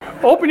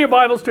Open your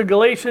Bibles to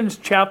Galatians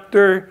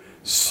chapter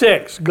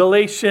 6.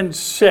 Galatians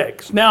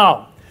 6.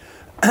 Now,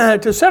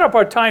 to set up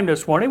our time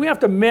this morning, we have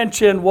to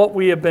mention what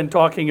we have been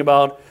talking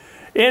about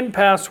in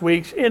past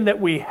weeks, in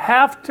that we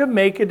have to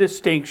make a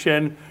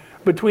distinction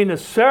between the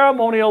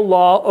ceremonial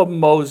law of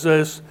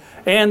Moses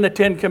and the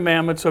Ten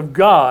Commandments of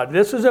God.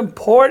 This is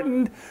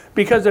important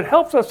because it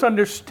helps us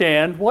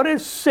understand what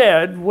is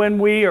said when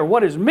we, or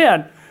what is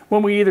meant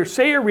when we either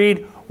say or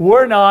read,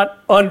 we're not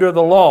under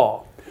the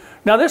law.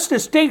 Now, this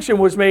distinction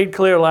was made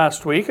clear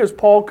last week as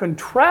Paul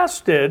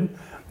contrasted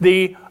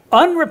the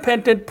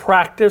unrepentant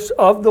practice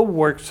of the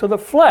works of the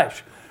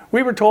flesh.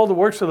 We were told the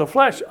works of the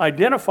flesh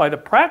identify the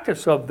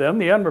practice of them.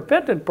 The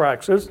unrepentant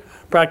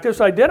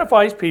practice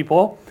identifies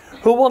people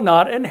who will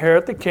not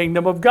inherit the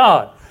kingdom of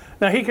God.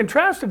 Now, he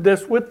contrasted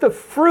this with the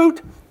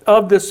fruit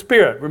of the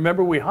Spirit.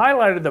 Remember, we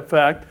highlighted the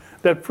fact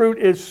that fruit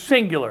is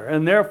singular,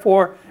 and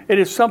therefore it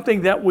is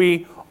something that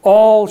we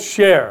all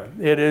share.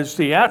 It is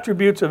the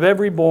attributes of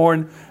every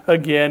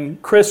born-again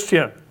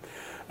Christian.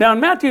 Now, in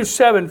Matthew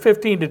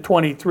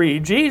 7:15-23,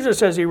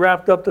 Jesus, as he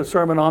wrapped up the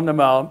Sermon on the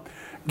Mount,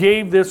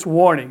 gave this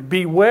warning.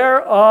 Beware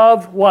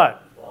of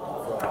what?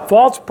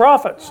 False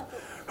prophets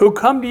who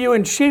come to you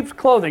in sheep's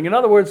clothing. In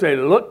other words, they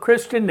look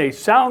Christian, they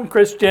sound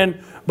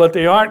Christian, but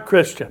they aren't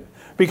Christian.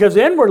 Because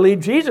inwardly,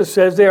 Jesus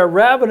says they are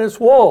ravenous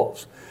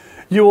wolves.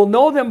 You will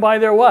know them by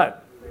their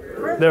what?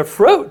 Their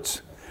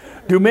fruits.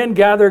 Do men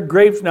gather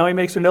grapes? Now he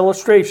makes an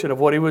illustration of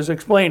what he was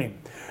explaining.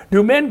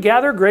 Do men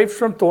gather grapes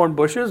from thorn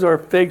bushes or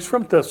figs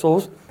from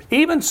thistles?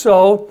 Even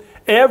so,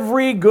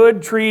 every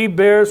good tree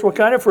bears what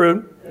kind of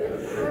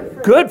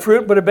fruit? Good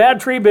fruit, but a bad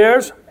tree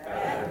bears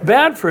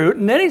bad fruit.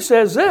 And then he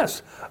says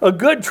this, a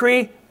good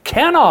tree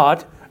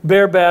cannot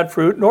bear bad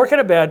fruit, nor can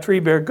a bad tree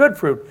bear good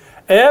fruit.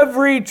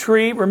 Every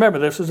tree, remember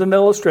this is an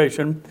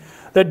illustration,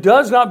 that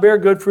does not bear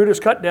good fruit is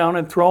cut down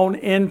and thrown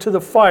into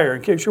the fire.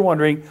 In case you're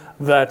wondering,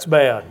 that's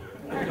bad.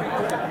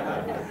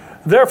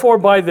 Therefore,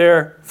 by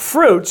their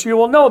fruits you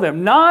will know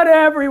them. Not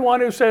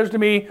everyone who says to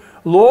me,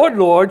 Lord,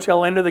 Lord,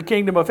 shall enter the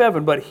kingdom of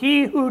heaven, but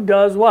he who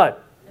does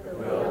what?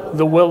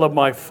 The will of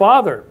my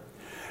Father.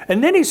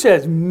 And then he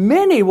says,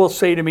 many will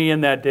say to me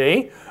in that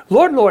day,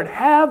 Lord, Lord,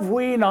 have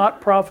we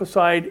not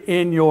prophesied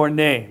in your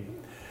name?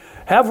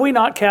 Have we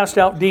not cast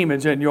out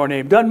demons in your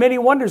name, done many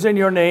wonders in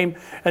your name?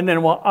 And then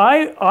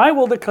I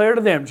will declare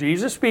to them,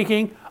 Jesus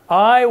speaking,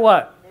 I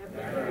what?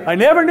 I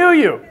never knew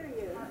you.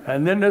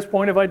 And then this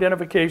point of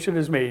identification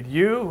is made.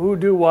 You who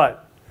do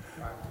what?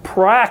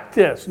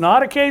 Practice,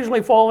 not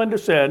occasionally fall into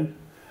sin,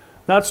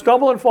 not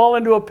stumble and fall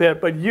into a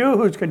pit, but you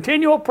whose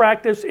continual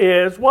practice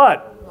is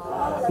what?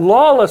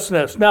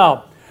 Lawlessness.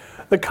 Now,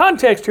 the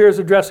context here is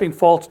addressing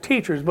false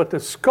teachers, but the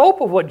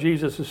scope of what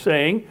Jesus is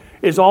saying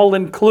is all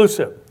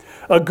inclusive.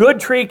 A good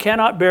tree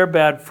cannot bear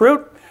bad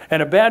fruit,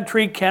 and a bad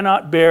tree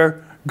cannot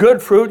bear good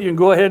fruit. You can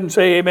go ahead and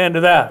say amen to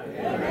that.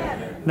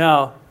 Amen.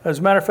 Now, as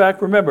a matter of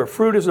fact, remember,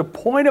 fruit is a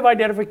point of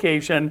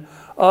identification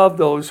of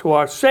those who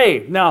are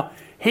saved. Now,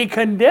 he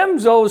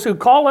condemns those who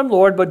call him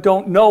Lord but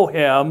don't know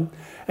him,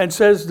 and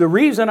says, the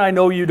reason I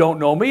know you don't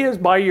know me is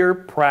by your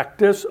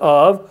practice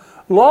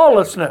of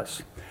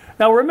lawlessness.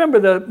 Now, remember,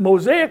 the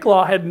Mosaic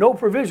law had no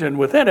provision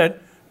within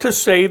it to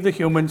save the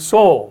human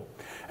soul.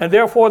 And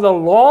therefore, the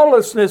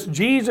lawlessness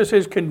Jesus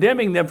is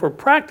condemning them for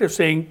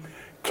practicing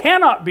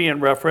cannot be in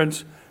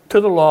reference to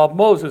the law of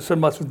Moses,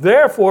 and must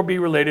therefore be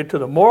related to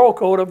the moral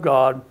code of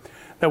God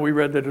that we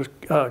read the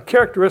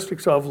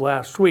characteristics of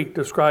last week,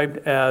 described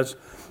as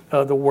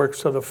the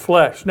works of the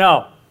flesh.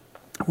 Now,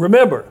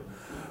 remember,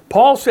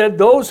 Paul said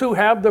those who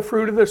have the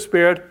fruit of the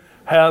Spirit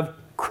have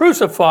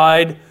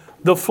crucified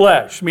the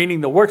flesh,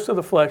 meaning the works of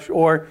the flesh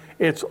or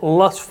its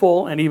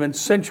lustful and even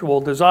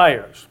sensual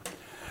desires.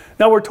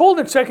 Now, we're told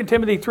in 2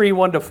 Timothy 3,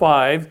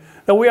 1-5,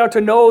 that we are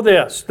to know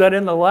this, that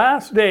in the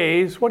last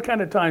days, what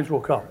kind of times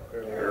will come?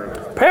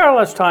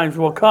 Perilous times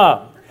will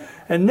come.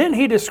 And then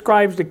he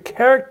describes the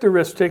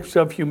characteristics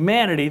of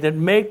humanity that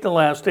make the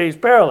last days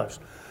perilous.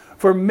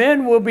 For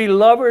men will be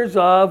lovers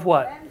of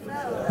what?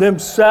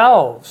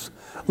 Themselves.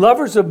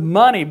 Lovers of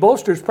money,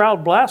 boasters,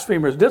 proud,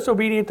 blasphemers,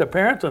 disobedient to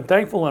parents,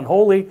 unthankful,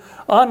 unholy,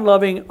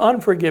 unloving,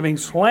 unforgiving,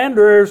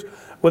 slanderers,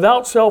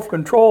 without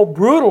self-control,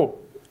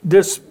 brutal,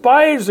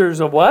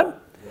 despisers of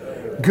what?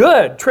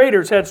 Good.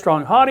 Traitors,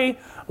 headstrong, haughty,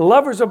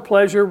 lovers of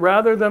pleasure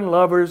rather than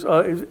lovers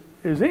of...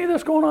 Is any of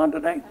this going on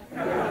today?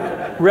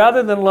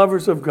 Rather than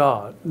lovers of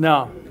God.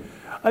 Now,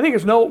 I think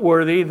it's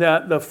noteworthy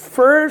that the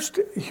first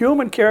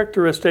human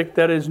characteristic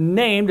that is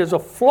named as a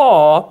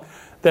flaw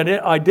that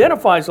it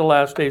identifies the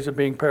last days of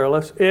being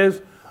perilous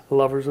is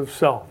lovers of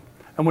self.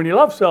 And when you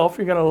love self,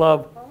 you're going to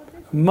love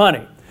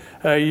money.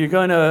 You're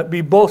going to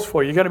be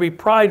boastful. You're going to be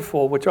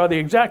prideful, which are the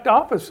exact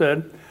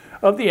opposite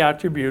of the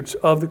attributes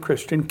of the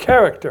Christian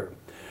character.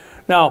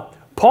 Now,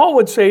 Paul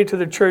would say to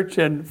the church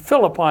in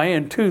Philippi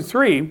in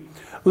 2:3,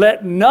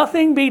 let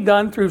nothing be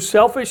done through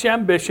selfish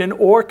ambition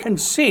or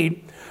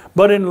conceit,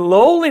 but in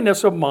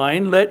lowliness of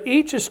mind, let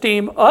each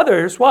esteem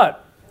others,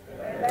 what?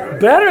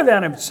 Better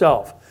than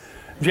himself.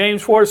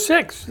 James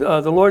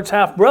 4:6, the Lord's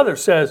half-brother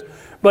says,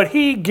 but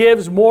he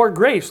gives more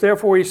grace.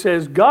 Therefore, he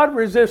says, God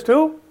resists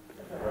who?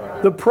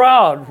 The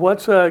proud.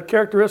 What's a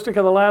characteristic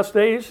of the last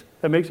days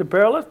that makes it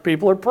perilous?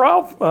 People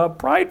are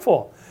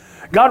prideful.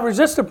 God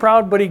resists the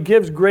proud, but he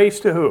gives grace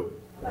to who?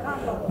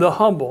 The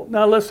humble.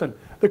 Now listen,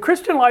 the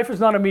Christian life is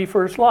not a me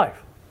first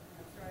life.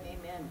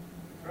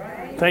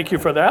 Amen. Thank you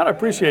for that. I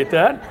appreciate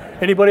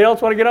that. Anybody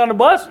else want to get on the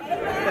bus?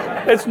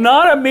 It's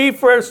not a me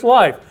first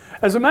life.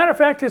 As a matter of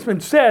fact, it's been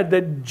said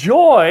that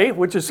joy,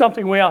 which is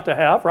something we ought to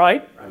have,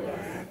 right?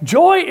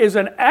 Joy is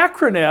an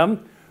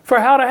acronym for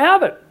how to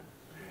have it.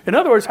 In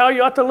other words, how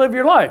you ought to live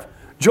your life.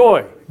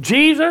 Joy,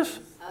 Jesus,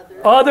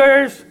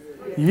 others,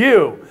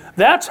 you.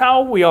 That's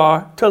how we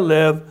are to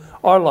live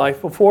our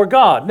life before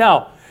God.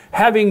 Now,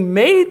 having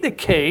made the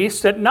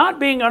case that not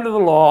being under the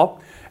law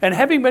and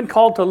having been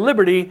called to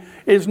liberty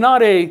is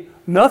not a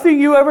nothing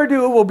you ever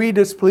do will be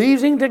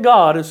displeasing to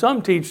God, as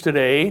some teach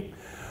today,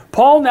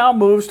 Paul now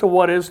moves to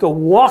what is the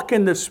walk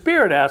in the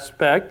Spirit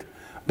aspect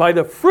by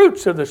the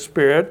fruits of the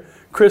Spirit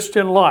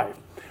Christian life.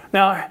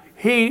 Now,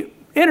 he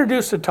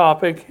introduced the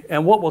topic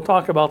and what we'll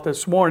talk about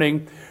this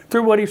morning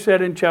through what he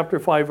said in chapter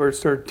 5,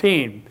 verse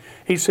 13.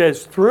 He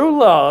says, through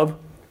love,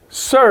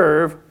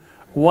 serve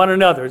one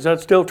another. Is that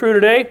still true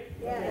today?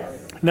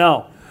 Yes.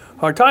 Now,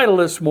 our title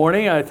this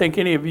morning, I think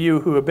any of you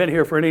who have been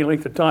here for any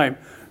length of time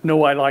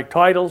know I like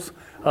titles.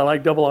 I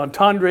like double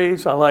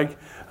entendres. I like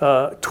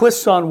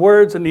twists on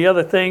words and the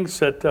other things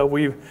that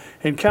we've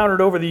encountered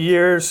over the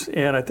years.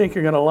 And I think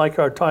you're going to like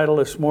our title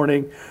this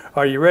morning.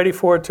 Are you ready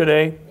for it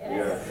today?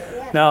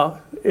 Yes.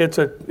 Now, it's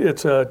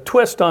a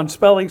twist on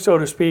spelling, so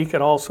to speak,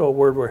 and also a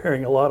word we're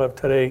hearing a lot of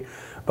today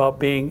about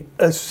being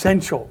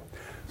essential.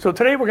 So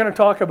today we're going to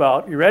talk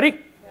about, you ready?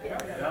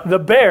 Yes. The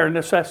bare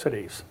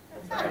necessities.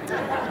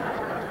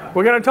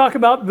 We're going to talk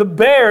about the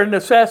bare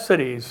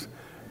necessities.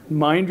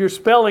 Mind your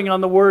spelling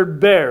on the word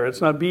bare.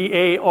 It's not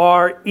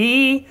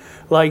B-A-R-E,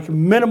 like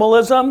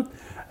minimalism.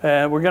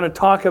 We're going to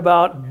talk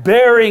about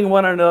bearing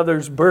one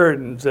another's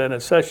burdens, and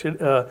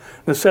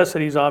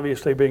necessities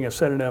obviously being a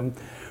synonym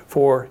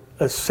for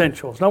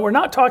essentials. Now, we're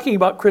not talking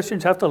about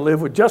Christians have to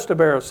live with just the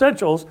bare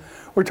essentials.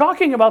 We're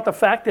talking about the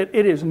fact that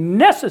it is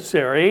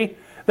necessary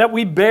that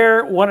we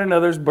bear one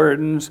another's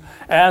burdens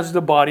as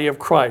the body of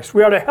Christ.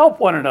 We are to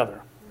help one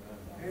another.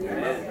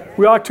 Amen.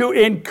 We are to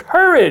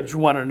encourage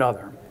one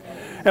another.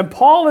 And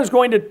Paul is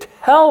going to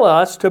tell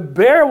us to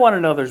bear one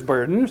another's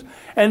burdens,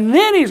 and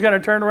then he's going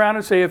to turn around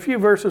and say a few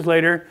verses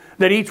later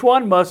that each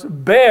one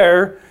must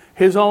bear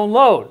his own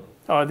load.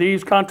 Are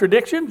these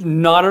contradictions?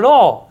 Not at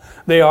all.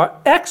 They are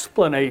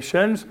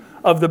explanations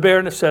of the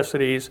bare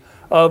necessities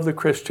of the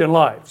Christian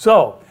life.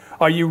 So,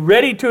 are you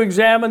ready to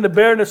examine the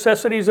bare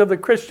necessities of the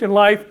Christian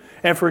life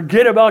and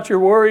forget about your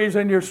worries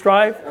and your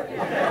strife?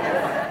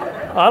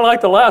 I like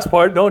the last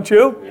part, don't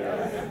you?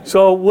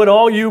 So would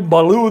all you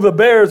Baloo the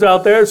Bears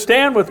out there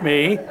stand with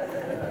me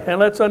and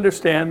let's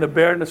understand the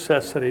bare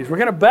necessities. We're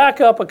going to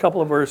back up a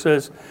couple of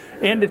verses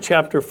into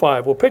chapter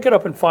 5. We'll pick it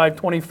up in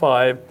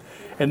 5:25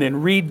 and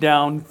then read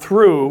down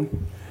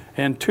through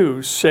and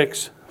to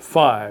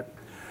 6:5.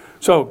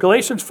 So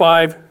Galatians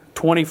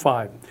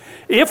 5:25.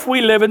 If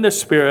we live in the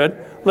Spirit,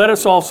 let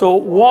us also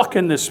walk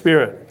in the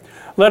Spirit.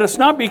 Let us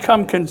not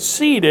become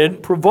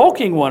conceited,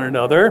 provoking one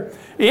another,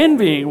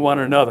 envying one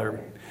another.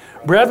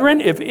 Brethren,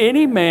 if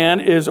any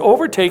man is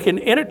overtaken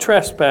in a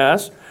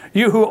trespass,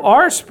 you who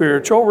are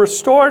spiritual,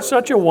 restore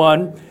such a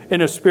one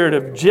in a spirit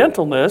of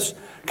gentleness,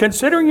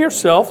 considering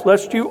yourself,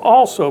 lest you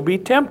also be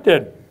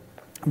tempted.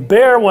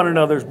 Bear one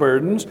another's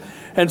burdens,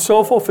 and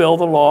so fulfill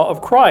the law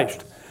of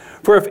Christ.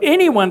 For if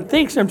anyone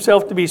thinks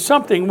himself to be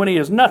something when he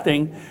is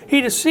nothing,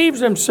 he deceives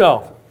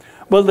himself.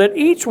 But let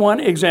each one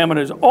examine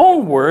his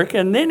own work,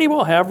 and then he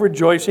will have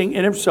rejoicing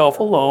in himself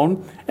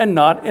alone, and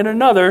not in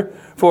another,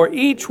 for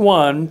each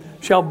one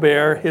shall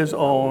bear his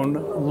own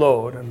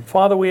load. And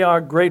Father, we are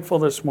grateful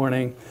this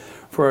morning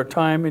for our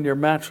time in your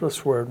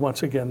matchless word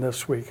once again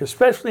this week,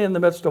 especially in the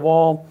midst of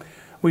all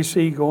we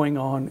see going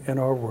on in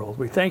our world.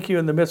 We thank you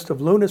in the midst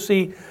of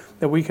lunacy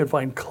that we can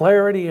find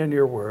clarity in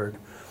your word,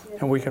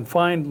 and we can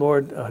find,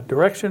 Lord,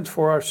 directions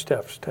for our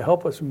steps to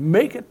help us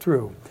make it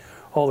through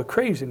all the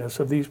craziness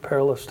of these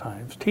perilous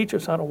times. Teach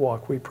us how to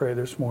walk, we pray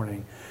this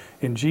morning.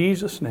 In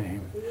Jesus'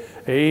 name,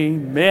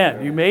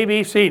 amen. You may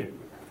be seated.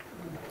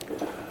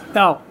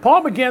 Now,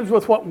 Paul begins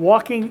with what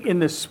walking in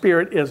the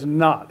Spirit is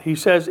not. He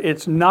says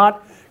it's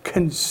not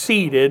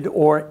conceited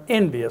or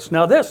envious.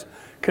 Now, this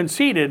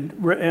conceited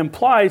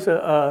implies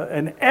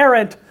an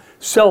errant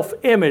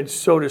self-image,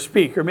 so to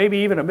speak, or maybe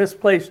even a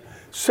misplaced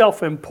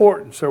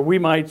self-importance, or we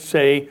might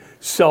say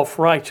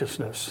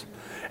self-righteousness.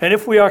 And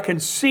if we are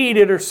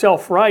conceited or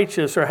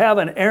self-righteous or have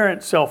an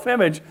errant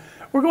self-image,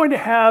 we're going to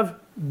have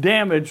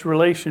damaged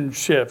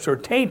relationships or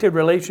tainted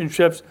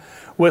relationships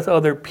with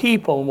other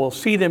people. And we'll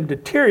see them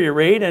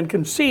deteriorate, and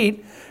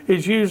conceit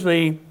is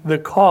usually the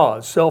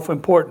cause,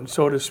 self-importance,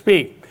 so to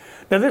speak.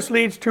 Now this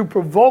leads to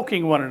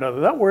provoking one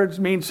another. That word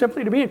means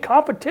simply to be in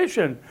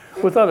competition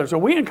with others. Are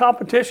we in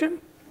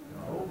competition?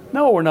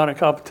 No, we're not in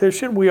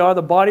competition. We are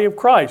the body of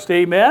Christ.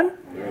 Amen?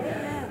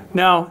 Amen.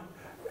 Now,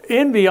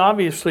 Envy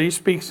obviously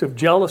speaks of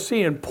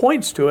jealousy and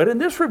points to it,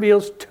 and this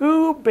reveals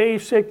two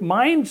basic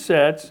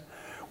mindsets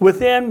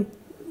within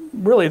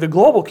really the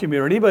global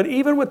community, but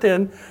even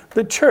within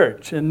the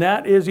church, and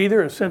that is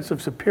either a sense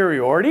of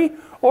superiority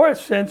or a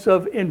sense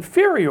of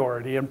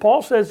inferiority. And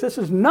Paul says this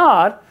is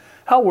not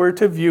how we're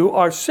to view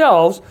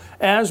ourselves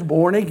as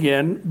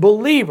born-again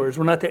believers.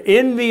 We're not to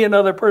envy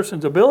another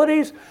person's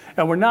abilities,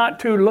 and we're not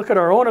to look at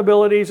our own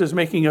abilities as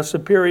making us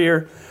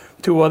superior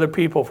to other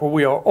people, for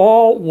we are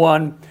all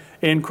one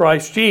in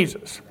Christ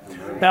Jesus.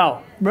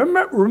 Now,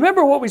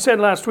 remember what we said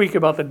last week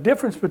about the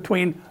difference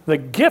between the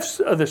gifts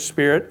of the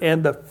Spirit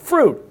and the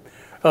fruit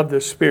of the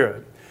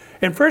Spirit.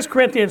 In 1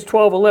 Corinthians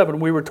 12:11,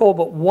 we were told,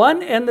 but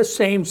one and the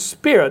same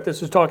Spirit,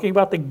 this is talking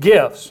about the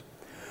gifts,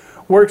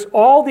 works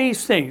all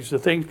these things, the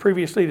things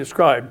previously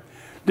described,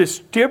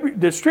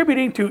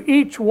 distributing to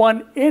each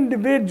one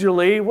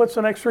individually, what's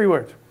the next three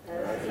words?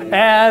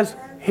 As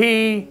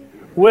he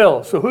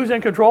will. So who's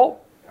in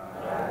control?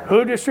 God.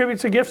 Who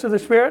distributes the gifts of the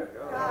Spirit?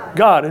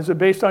 God. Is it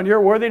based on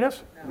your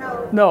worthiness?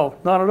 No. No,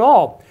 not at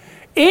all.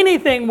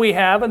 Anything we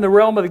have in the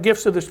realm of the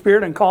gifts of the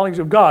Spirit and callings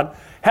of God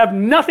have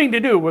nothing to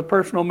do with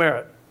personal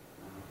merit.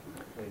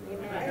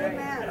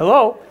 Amen.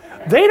 Hello?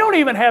 They don't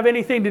even have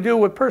anything to do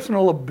with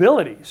personal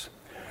abilities.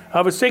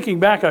 I was thinking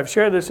back, I've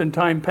shared this in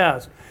time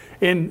past.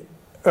 In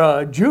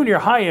junior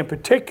high in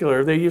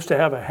particular, they used to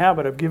have a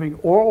habit of giving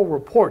oral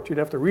reports. You'd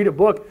have to read a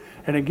book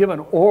and then give an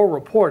oral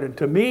report. And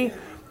to me,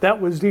 that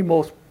was the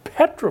most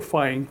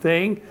petrifying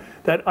thing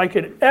that I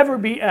could ever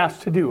be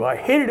asked to do. I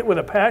hated it with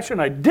a passion.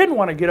 I didn't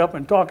want to get up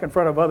and talk in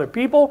front of other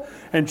people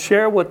and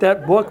share what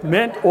that book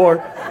meant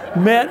or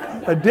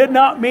did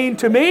not mean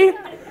to me.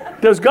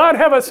 Does God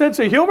have a sense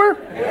of humor?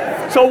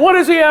 Yes. So what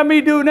does he have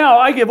me do now?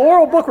 I give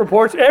oral book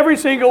reports every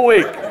single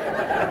week.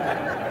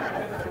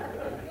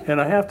 And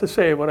I have to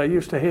say, what I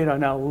used to hate, I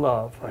now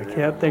love. I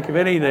can't think of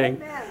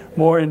anything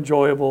more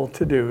enjoyable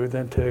to do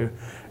than to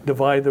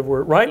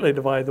rightly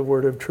divide the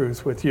word of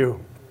truth with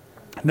you.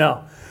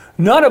 Now,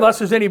 none of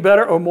us is any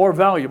better or more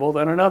valuable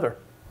than another.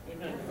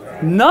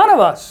 None of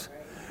us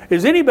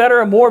is any better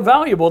or more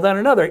valuable than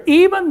another,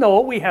 even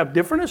though we have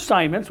different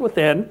assignments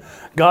within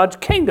God's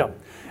kingdom.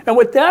 And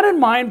with that in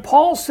mind,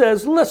 Paul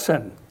says,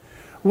 listen,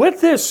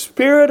 with this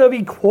spirit of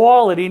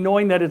equality,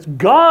 knowing that it's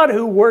God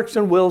who works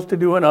and wills to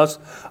do in us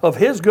of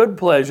his good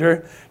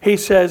pleasure, he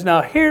says,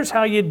 now here's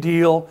how you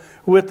deal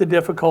with the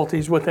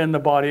difficulties within the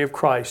body of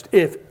Christ.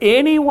 If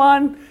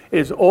anyone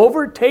is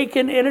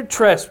overtaken in a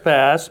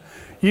trespass,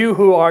 you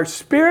who are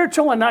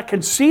spiritual and not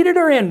conceited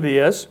or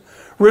envious,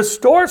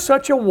 restore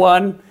such a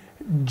one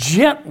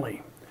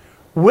gently,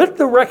 with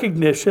the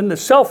recognition, the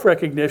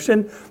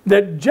self-recognition,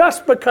 that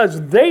just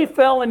because they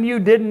fell and you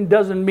didn't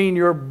doesn't mean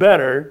you're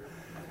better.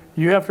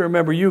 You have to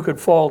remember you could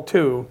fall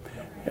too,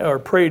 or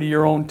prey to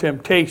your own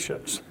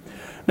temptations.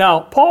 Now,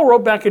 Paul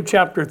wrote back in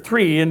chapter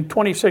 3 in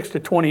 26 to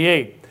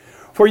 28,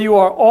 for you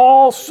are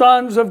all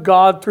sons of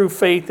God through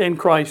faith in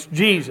Christ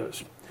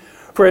Jesus.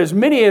 For as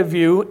many of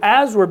you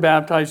as were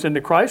baptized into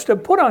Christ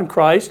have put on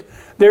Christ,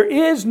 there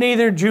is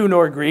neither Jew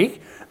nor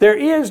Greek, there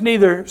is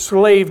neither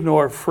slave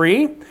nor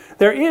free,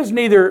 there is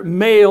neither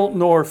male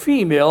nor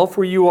female,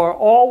 for you are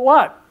all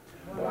what?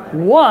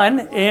 One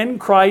in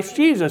Christ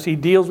Jesus. He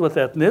deals with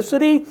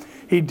ethnicity,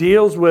 he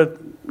deals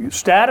with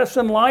status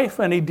in life,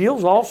 and he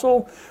deals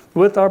also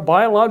with our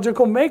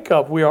biological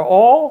makeup. We are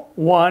all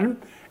one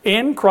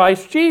in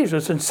Christ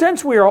Jesus. And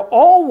since we are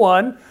all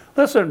one,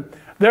 listen,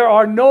 there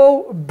are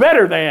no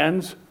better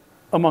thans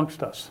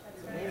amongst us.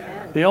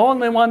 Amen. The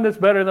only one that's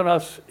better than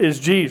us is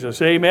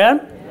Jesus. Amen?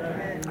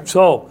 Amen.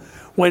 So,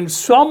 when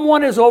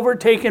someone is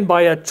overtaken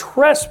by a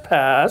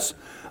trespass,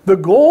 the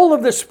goal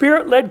of the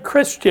Spirit-led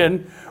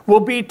Christian will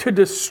be to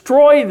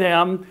destroy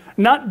them,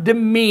 not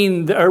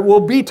demean, or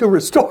will be to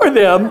restore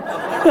them.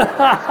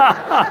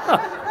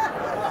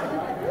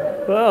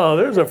 Well,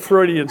 there's a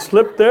Freudian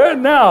slip there.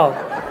 Now,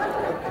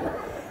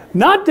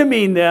 not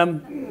demean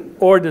them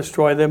or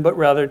destroy them, but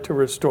rather to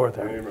restore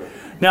them. Amen.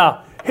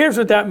 Now, here's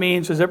what that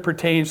means as it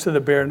pertains to the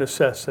bare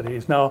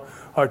necessities. Now,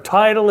 our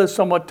title is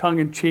somewhat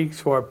tongue-in-cheek,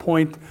 so our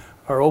point,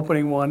 our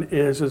opening one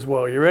is as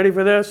well. You ready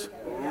for this?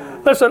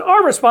 Listen,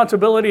 our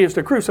responsibility is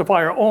to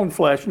crucify our own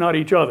flesh, not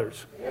each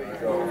other's.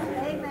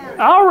 Amen.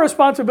 Our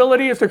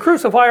responsibility is to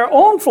crucify our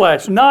own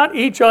flesh, not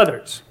each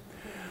other's.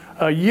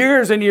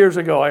 Years and years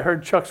ago, I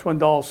heard Chuck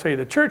Swindoll say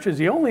the church is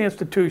the only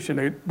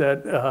institution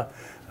that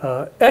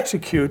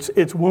executes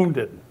its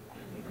wounded.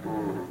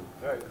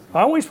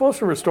 Aren't we supposed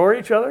to restore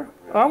each other?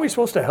 Aren't we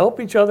supposed to help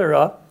each other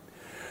up?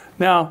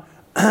 Now,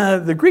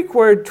 the Greek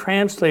word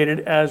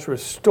translated as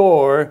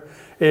restore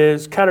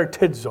is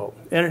katartizo,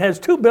 and it has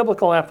two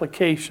biblical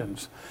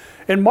applications.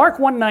 In Mark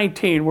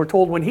 1:19, we're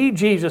told when he,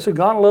 Jesus, had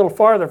gone a little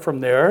farther from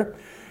there,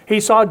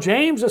 he saw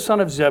James, the son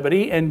of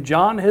Zebedee, and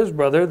John, his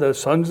brother, the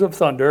sons of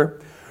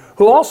thunder,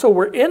 who also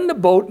were in the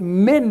boat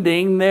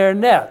mending their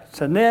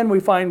nets. And then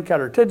we find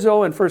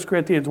katartizo in 1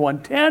 Corinthians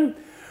 1:10,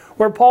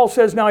 where Paul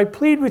says, "Now I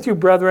plead with you,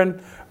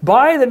 brethren,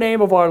 by the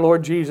name of our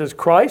Lord Jesus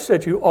Christ,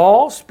 that you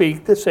all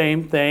speak the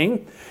same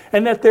thing,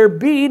 and that there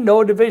be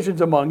no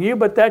divisions among you,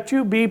 but that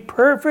you be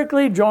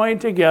perfectly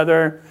joined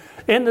together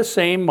in the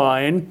same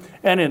mind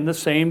and in the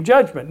same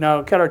judgment."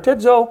 Now,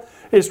 katartizo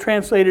is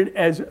translated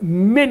as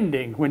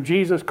mending when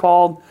Jesus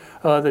called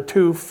the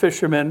two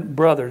fishermen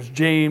brothers,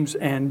 James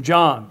and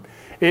John.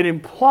 It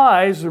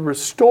implies the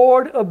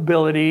restored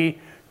ability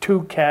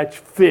to catch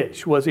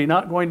fish. Was he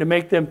not going to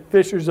make them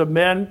fishers of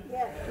men?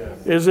 Yes.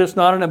 Is this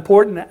not an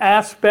important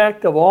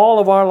aspect of all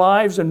of our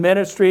lives and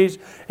ministries,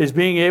 is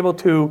being able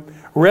to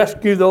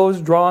rescue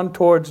those drawn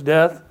towards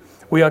death?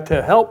 We ought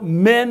to help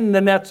mend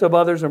the nets of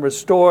others and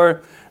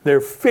restore their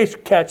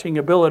fish-catching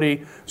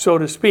ability, so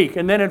to speak.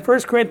 And then in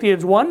 1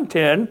 Corinthians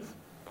 1:10,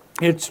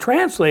 it's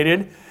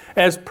translated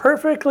as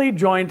perfectly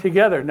joined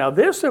together. Now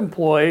this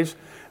employs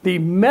the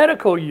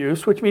medical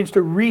use, which means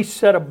to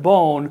reset a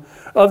bone,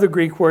 of the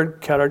Greek word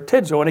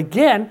katartizo. And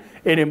again,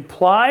 it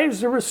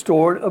implies the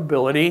restored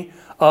ability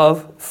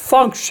of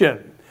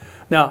function.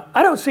 Now,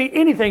 I don't see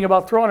anything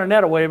about throwing a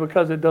net away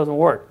because it doesn't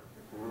work.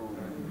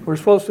 We're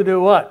supposed to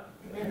do what?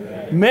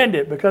 Mend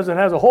it. Because it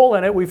has a hole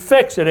in it, we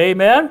fix it.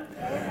 Amen?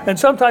 And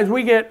sometimes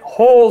we get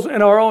holes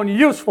in our own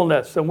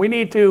usefulness, and we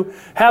need to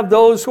have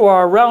those who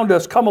are around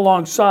us come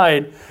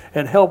alongside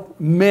and help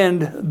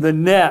mend the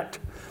net.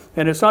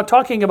 And it's not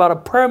talking about a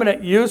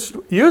permanent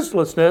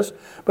uselessness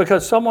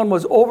because someone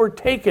was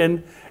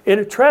overtaken in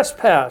a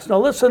trespass. Now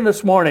listen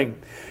this morning.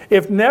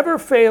 If never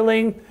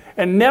failing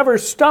and never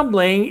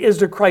stumbling is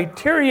the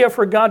criteria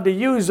for God to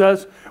use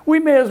us, we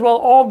may as well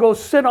all go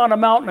sit on a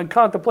mountain and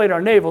contemplate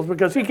our navels,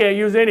 because he can't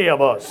use any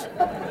of us.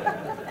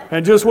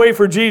 And just wait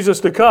for Jesus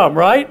to come,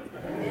 right?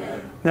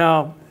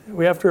 Now,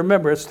 we have to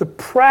remember, it's the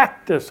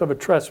practice of a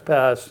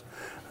trespass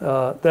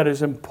that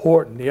is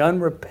important. The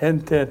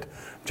unrepentant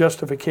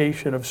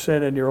justification of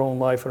sin in your own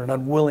life and an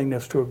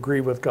unwillingness to agree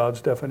with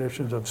God's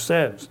definitions of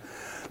sins.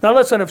 Now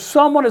listen, if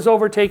someone is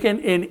overtaken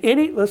in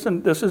any,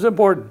 listen, this is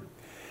important,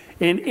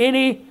 in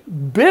any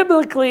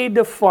biblically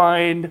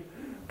defined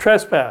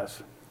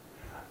trespass,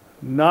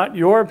 not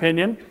your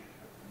opinion,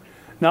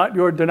 not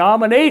your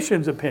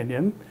denomination's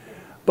opinion,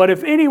 but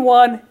if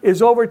anyone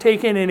is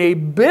overtaken in a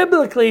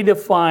biblically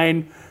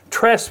defined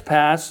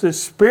trespass, the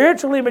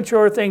spiritually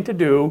mature thing to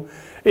do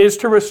is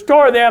to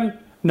restore them,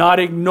 not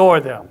ignore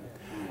them,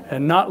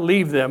 and not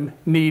leave them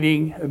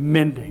needing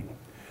mending.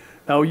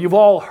 Now, you've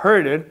all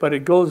heard it, but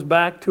it goes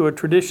back to a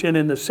tradition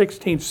in the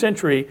 16th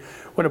century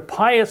when a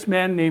pious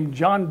man named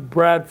John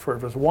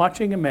Bradford was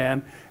watching a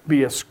man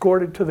be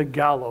escorted to the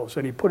gallows,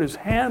 and he put his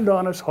hand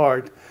on his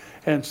heart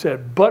and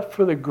said, "But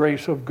for the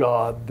grace of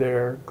God,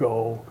 there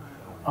go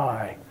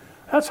I."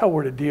 That's how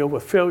we're to deal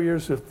with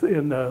failures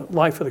in the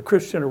life of the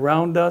Christian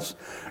around us.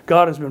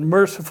 God has been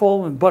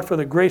merciful, and but for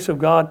the grace of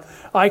God,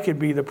 I could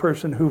be the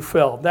person who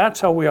fell. That's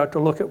how we ought to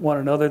look at one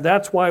another.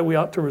 That's why we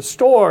ought to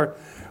restore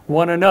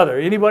one another.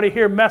 Anybody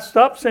here messed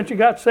up since you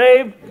got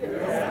saved?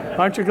 Yes.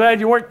 Aren't you glad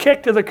you weren't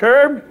kicked to the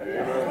curb?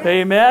 Yes.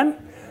 Amen.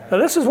 Now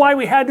this is why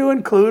we had to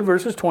include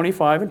verses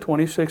 25 and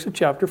 26 of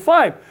chapter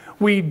 5.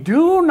 We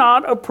do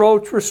not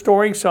approach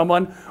restoring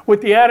someone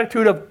with the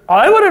attitude of,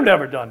 "I would have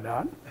never done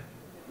that.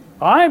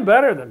 I'm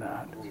better than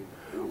that,"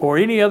 or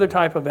any other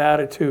type of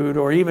attitude,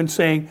 or even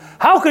saying,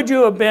 "How could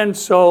you have been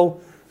so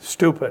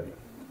stupid?"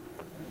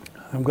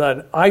 I'm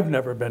glad I've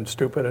never been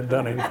stupid and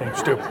done anything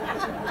stupid.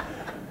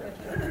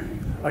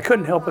 I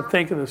couldn't help but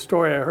think of the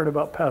story I heard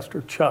about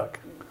Pastor Chuck,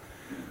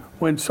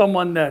 when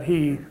someone that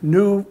he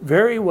knew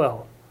very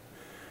well,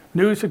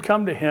 news had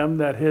come to him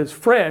that his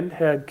friend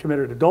had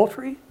committed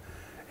adultery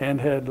and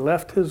had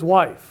left his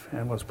wife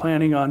and was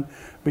planning on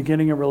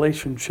beginning a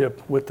relationship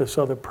with this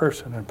other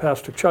person. And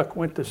Pastor Chuck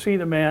went to see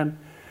the man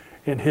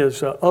in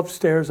his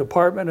upstairs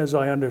apartment, as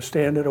I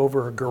understand it,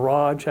 over a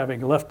garage,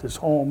 having left his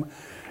home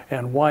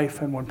and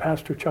wife. And when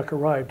Pastor Chuck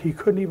arrived, he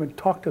couldn't even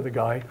talk to the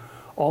guy.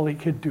 All he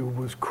could do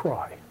was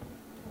cry.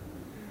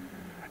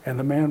 And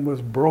the man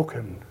was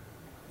broken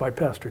by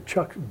Pastor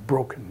Chuck's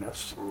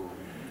brokenness.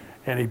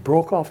 And he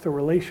broke off the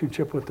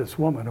relationship with this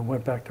woman and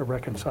went back to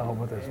reconcile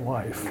with his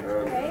wife.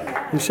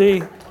 You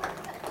see,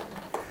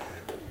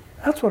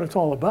 that's what it's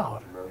all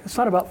about. It's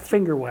not about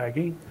finger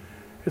wagging.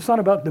 It's not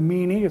about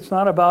demeaning. It's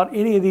not about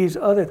any of these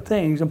other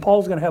things. And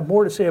Paul's going to have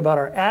more to say about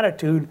our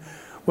attitude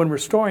when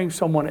restoring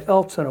someone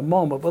else in a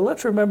moment. But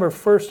let's remember,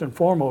 first and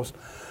foremost,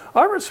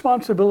 our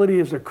responsibility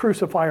is to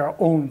crucify our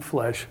own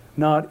flesh,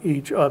 not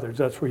each other's.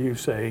 That's where you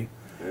say,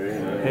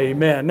 Amen.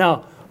 Amen.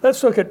 Now,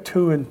 let's look at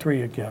 2 and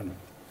 3 again.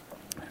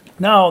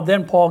 Now,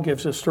 then Paul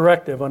gives this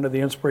directive under the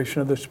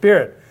inspiration of the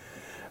Spirit.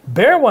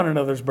 Bear one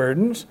another's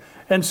burdens,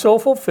 and so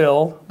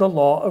fulfill the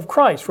law of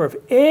Christ. For if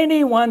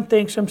anyone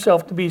thinks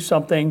himself to be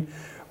something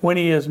when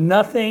he is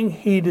nothing,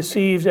 he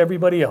deceives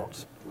everybody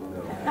else.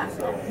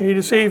 He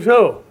deceives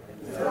who?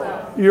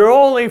 You're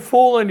only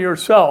fooling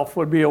yourself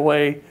would be a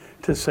way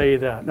to say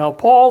that. Now,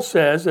 Paul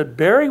says that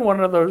bearing one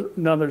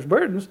another's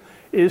burdens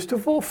is to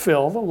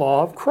fulfill the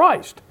law of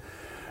Christ.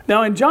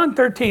 Now, in John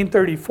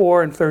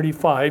 13:34 and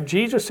 35,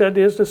 Jesus said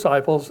to his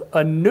disciples,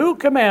 "A new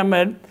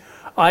commandment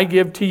I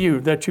give to you,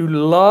 that you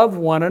love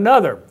one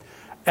another,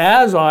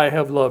 as I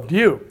have loved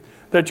you,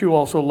 that you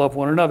also love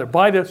one another.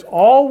 By this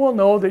all will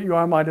know that you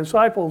are my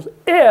disciples,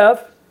 if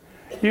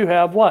you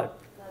have what?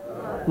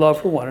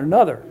 Love for one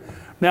another.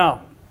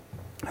 Now,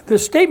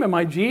 this statement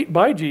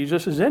by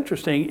Jesus is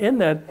interesting in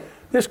that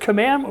this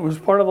commandment was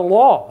part of the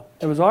law.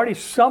 It was already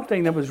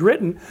something that was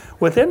written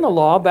within the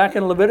law back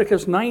in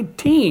Leviticus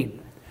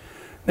 19.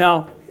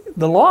 Now,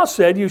 the law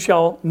said, you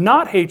shall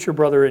not hate your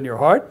brother in your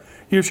heart.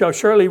 You shall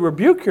surely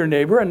rebuke your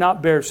neighbor and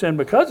not bear sin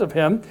because of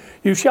him.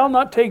 You shall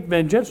not take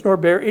vengeance nor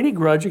bear any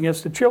grudge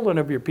against the children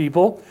of your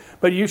people,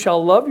 but you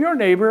shall love your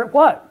neighbor,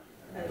 what?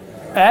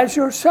 As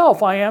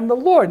yourself. I am the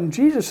Lord. And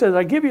Jesus says,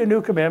 I give you a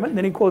new commandment. And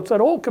then he quotes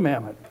that old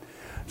commandment.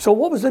 So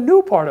what was the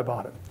new part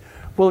about it?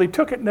 Well, he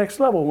took it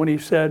next level when he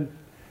said,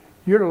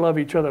 you're to love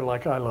each other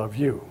like I love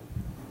you.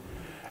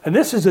 And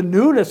this is the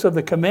newness of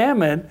the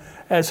commandment,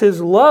 as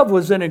his love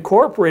was then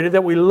incorporated,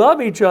 that we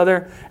love each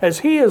other as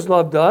he has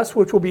loved us,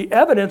 which will be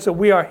evidence that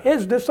we are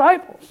his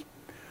disciples.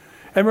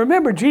 And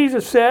remember,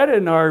 Jesus said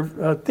in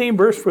our theme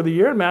verse for the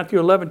year,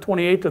 Matthew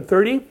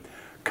 11:28-30,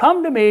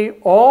 come to me,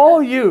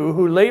 all you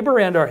who labor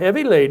and are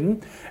heavy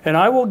laden, and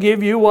I will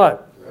give you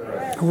what?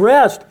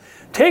 Rest.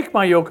 Take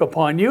my yoke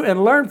upon you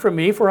and learn from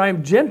me, for I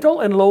am gentle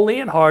and lowly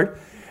in heart,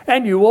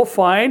 and you will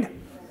find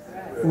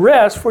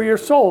rest for your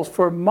souls.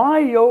 For my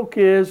yoke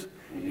is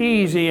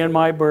easy and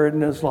my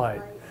burden is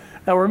light.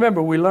 Now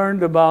remember, we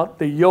learned about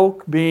the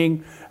yoke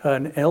being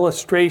an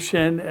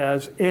illustration,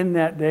 as in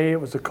that day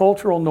it was a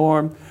cultural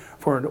norm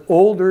for an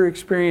older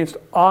experienced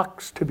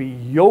ox to be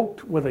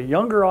yoked with a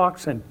younger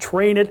ox and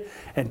train it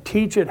and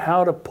teach it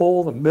how to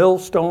pull the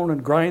millstone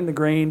and grind the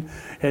grain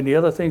and the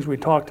other things we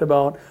talked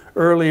about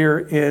earlier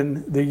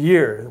in the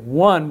year.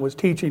 One was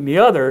teaching the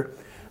other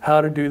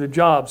how to do the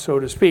job, so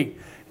to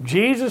speak.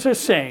 Jesus is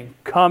saying,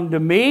 come to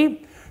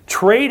me,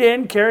 trade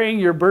in carrying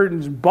your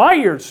burdens by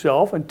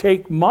yourself and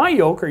take my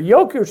yoke, or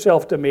yoke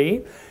yourself to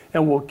me,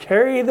 and we'll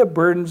carry the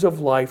burdens of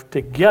life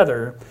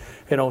together,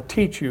 and I'll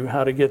teach you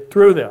how to get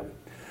through them.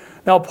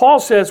 Now, Paul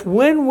says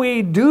when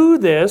we do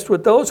this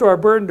with those who are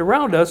burdened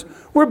around us,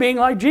 we're being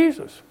like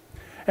Jesus.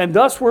 And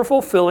thus we're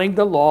fulfilling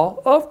the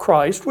law of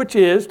Christ, which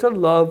is to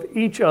love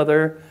each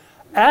other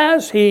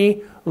as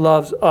he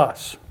loves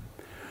us.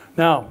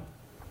 Now,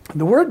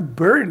 the word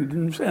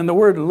burdens and the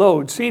word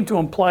load seem to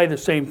imply the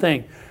same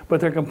thing, but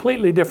they're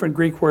completely different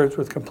Greek words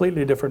with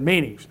completely different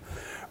meanings.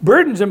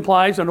 Burdens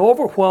implies an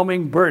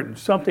overwhelming burden,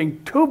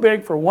 something too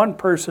big for one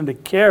person to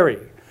carry.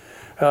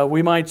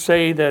 We might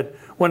say that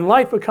when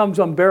life becomes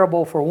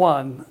unbearable for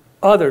one,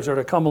 others are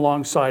to come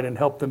alongside and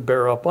help them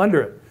bear up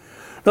under it.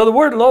 Now, the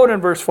word load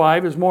in verse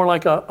 5 is more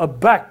like a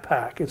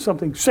backpack. It's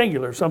something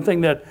singular, something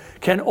that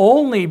can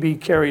only be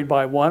carried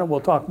by one, and we'll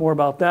talk more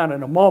about that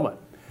in a moment.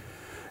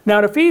 Now,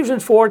 in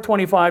Ephesians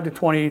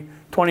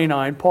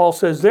 4:25-29, Paul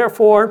says,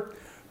 therefore,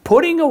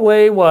 putting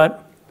away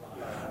what?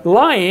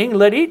 Lying,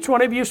 let each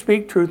one of you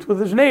speak truth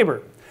with his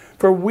neighbor,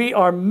 for we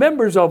are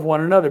members of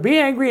one another. Be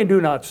angry and do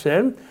not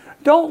sin.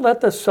 Don't let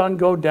the sun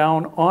go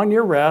down on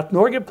your wrath,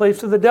 nor give place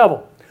to the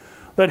devil.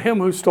 Let him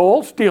who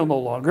stole steal no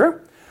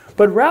longer,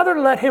 but rather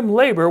let him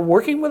labor,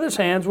 working with his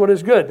hands what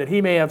is good, that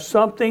he may have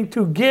something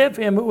to give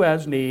him who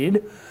has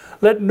need.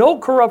 Let no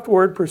corrupt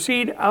word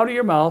proceed out of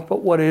your mouth,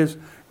 but what is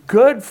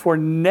good for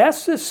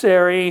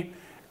necessary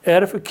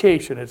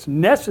edification. It's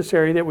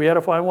necessary that we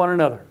edify one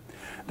another,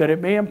 that it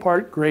may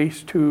impart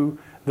grace to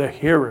the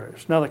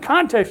hearers. Now, the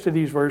context of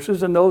these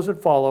verses and those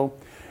that follow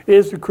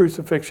is the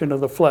crucifixion of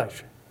the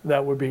flesh.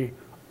 That would be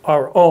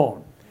our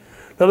own.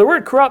 Now, the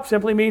word corrupt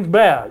simply means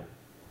bad.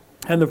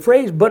 And the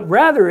phrase but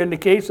rather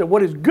indicates that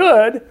what is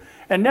good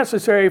and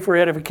necessary for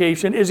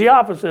edification is the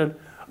opposite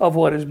of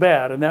what is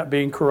bad, and that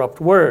being corrupt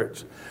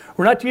words.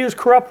 We're not to use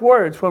corrupt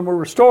words when we're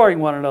restoring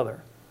one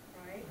another.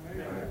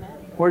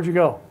 Where'd you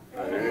go?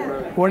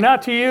 We're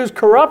not to use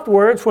corrupt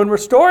words when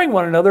restoring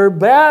one another,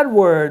 bad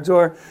words,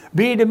 or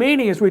be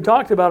demeaning, as we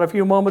talked about a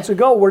few moments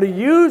ago. We're to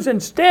use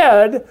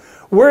instead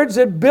words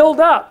that build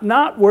up,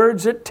 not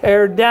words that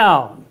tear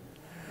down.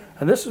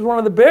 And this is one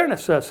of the bare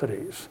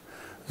necessities.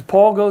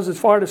 Paul goes as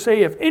far to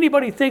say, if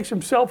anybody thinks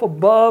himself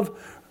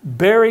above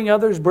bearing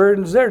others'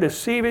 burdens, they're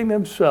deceiving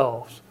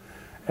themselves.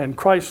 And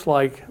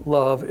Christ-like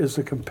love is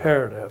the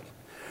comparative.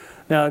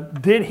 Now,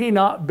 did he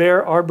not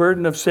bear our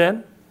burden of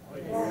sin?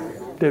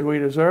 Did we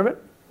deserve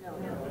it?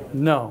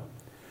 No.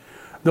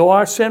 Though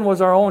our sin was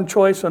our own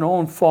choice and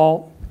own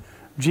fault,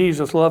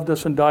 Jesus loved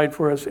us and died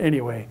for us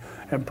anyway.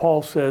 And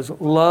Paul says,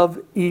 love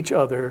each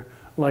other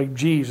like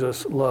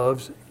Jesus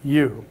loves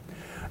you.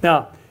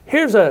 Now,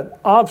 here's an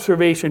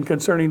observation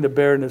concerning the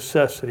bare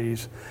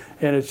necessities,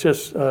 and it's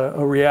just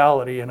a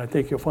reality, and I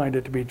think you'll find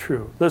it to be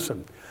true.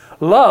 Listen,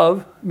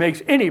 love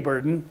makes any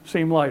burden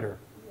seem lighter.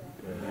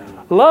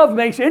 Love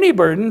makes any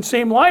burden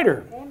seem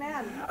lighter.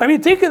 I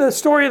mean, think of the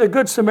story of the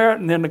Good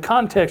Samaritan in the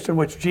context in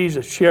which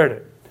Jesus shared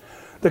it.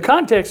 The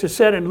context is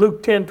set in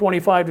Luke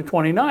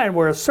 10:25-29,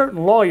 where a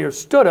certain lawyer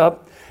stood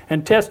up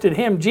and tested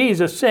him,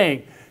 Jesus,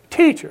 saying,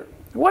 Teacher,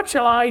 what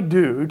shall I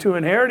do to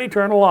inherit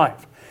eternal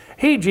life?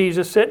 He,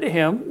 Jesus, said to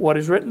him, what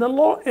is written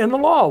in the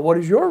law? What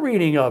is your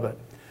reading of it?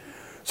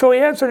 So he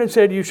answered and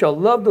said, you shall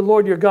love the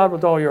Lord your God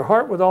with all your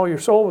heart, with all your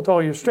soul, with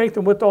all your strength,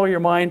 and with all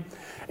your mind,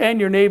 and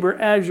your neighbor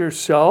as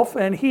yourself.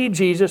 And he,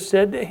 Jesus,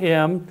 said to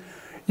him,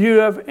 you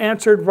have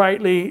answered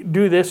rightly,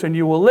 do this and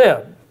you will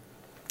live.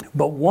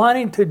 But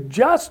wanting to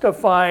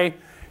justify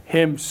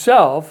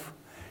himself,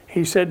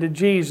 he said to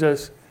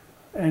Jesus,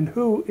 and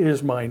who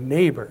is my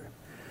neighbor?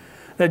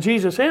 Now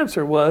Jesus'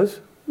 answer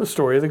was the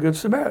story of the Good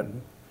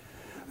Samaritan.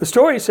 The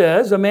story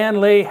says a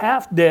man lay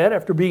half dead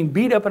after being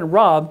beat up and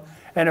robbed,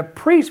 and a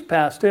priest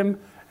passed him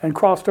and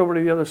crossed over to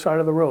the other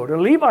side of the road.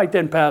 A Levite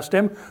then passed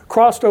him,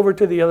 crossed over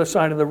to the other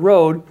side of the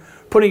road,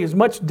 putting as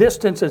much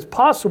distance as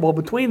possible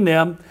between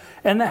them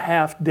and the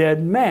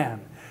half-dead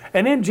man.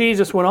 And then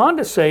Jesus went on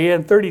to say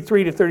in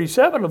 33 to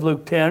 37 of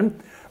Luke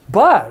 10,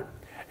 but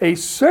a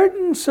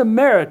certain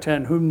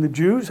Samaritan whom the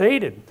Jews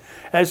hated,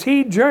 as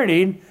he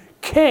journeyed,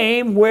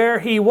 came where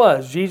he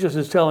was. Jesus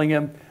is telling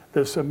him,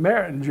 the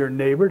Samaritan's your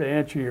neighbor, to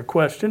answer your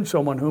question,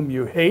 someone whom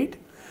you hate.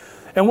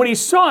 And when he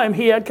saw him,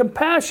 he had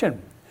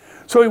compassion.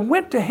 So he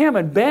went to him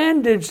and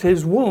bandaged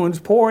his wounds,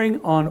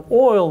 pouring on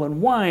oil and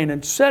wine,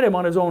 and set him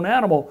on his own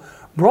animal,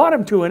 brought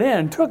him to an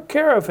inn, took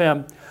care of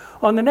him.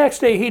 On the next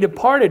day he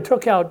departed,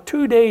 took out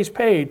 2 days'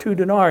 pay, 2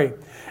 denarii,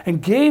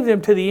 and gave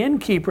them to the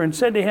innkeeper, and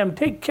said to him,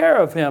 take care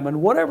of him,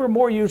 and whatever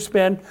more you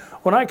spend,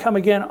 when I come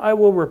again, I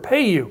will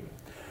repay you.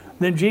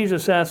 Then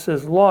Jesus asked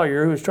this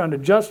lawyer, who was trying to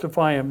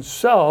justify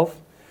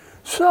himself,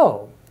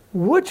 so,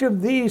 which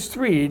of these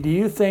three do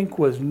you think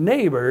was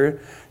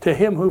neighbor to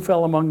him who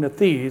fell among the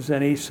thieves?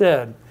 And he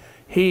said,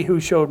 he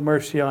who showed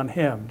mercy on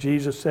him.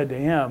 Jesus said to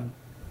him,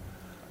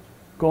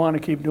 go on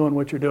and keep doing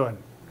what you're doing.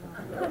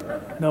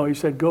 No, he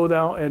said, go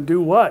thou and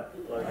do what?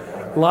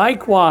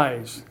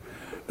 Likewise.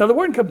 Now the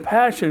word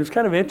compassion is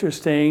kind of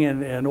interesting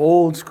and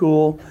old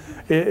school.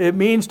 It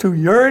means to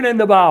yearn in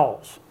the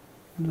bowels,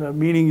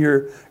 meaning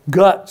your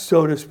gut,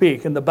 so to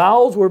speak. And the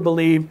bowels were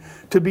believed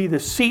to be the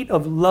seat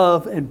of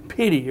love and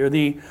pity, or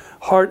the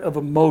heart of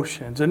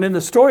emotions. And in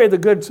the story of the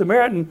Good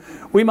Samaritan,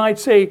 we might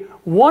say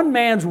one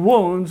man's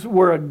wounds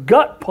were a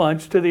gut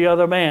punch to the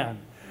other man.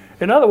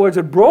 In other words,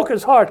 it broke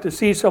his heart to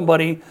see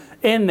somebody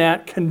in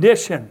that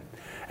condition.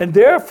 And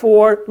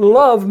therefore,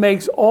 love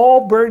makes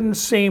all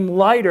burdens seem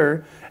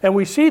lighter. And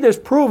we see this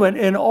proven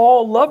in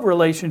all love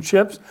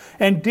relationships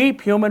and deep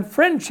human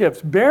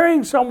friendships.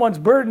 Bearing someone's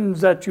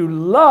burdens that you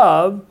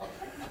love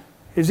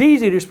is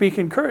easy to speak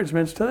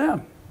encouragements to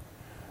them.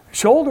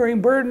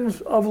 Shouldering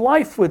burdens of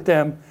life with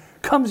them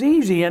comes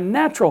easy and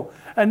natural.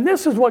 And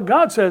this is what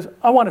God says,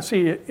 I want to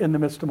see it in the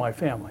midst of my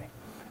family.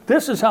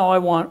 This is how I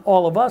want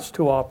all of us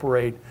to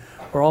operate,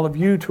 or all of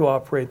you to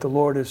operate. The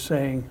Lord is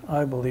saying,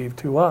 I believe,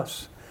 to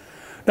us.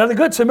 Now, the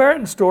Good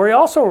Samaritan story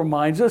also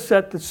reminds us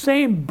that the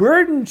same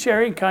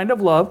burden-sharing kind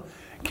of love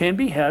can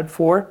be had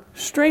for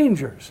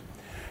strangers.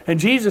 And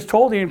Jesus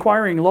told the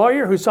inquiring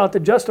lawyer who sought to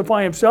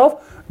justify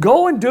himself,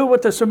 go and do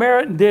what the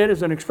Samaritan did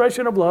as an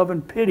expression of love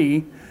and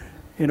pity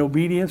in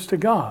obedience to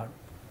God.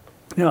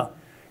 Now,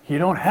 you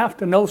don't have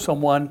to know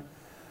someone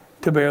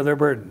to bear their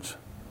burdens.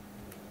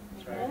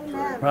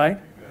 Right?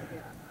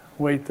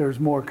 Wait, there's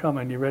more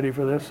coming. You ready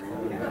for this?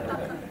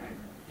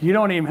 You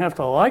don't even have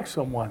to like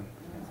someone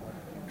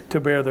to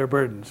bear their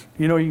burdens.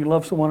 You know you can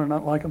love someone and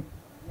not like them?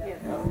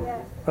 Yes.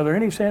 Are there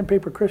any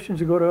sandpaper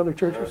Christians who go to other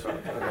churches?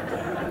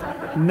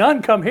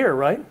 None come here,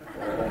 right?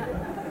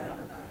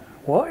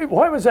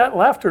 Why was that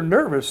laughter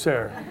nervous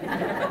there?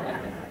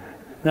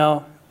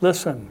 Now,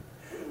 listen.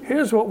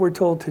 Here's what we're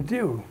told to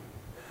do.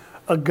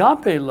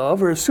 Agape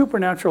love, or a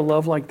supernatural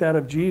love like that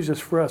of Jesus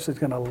for us, is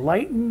going to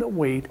lighten the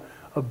weight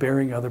of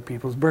bearing other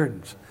people's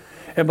burdens.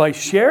 And by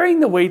sharing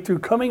the weight through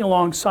coming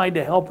alongside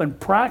to help in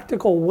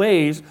practical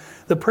ways,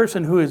 the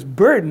person who is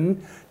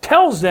burdened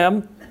tells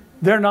them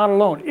they're not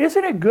alone.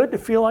 Isn't it good to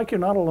feel like you're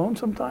not alone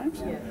sometimes?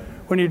 Yeah.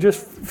 When you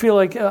just feel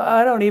like,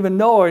 I don't even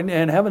know,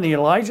 and having the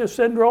Elijah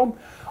syndrome,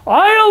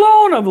 I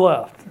alone have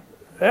left.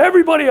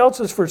 Everybody else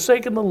has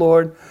forsaken the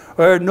Lord,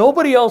 or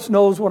nobody else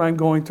knows what I'm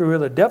going through, or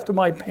the depth of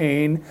my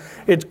pain.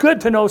 It's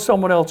good to know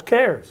someone else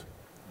cares.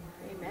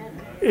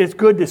 Amen. It's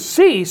good to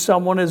see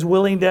someone is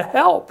willing to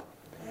help.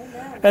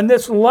 Amen. And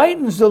this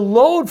lightens the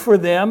load for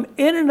them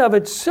in and of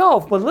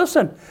itself. But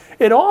listen,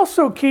 it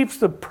also keeps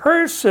the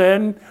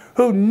person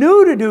who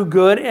knew to do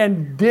good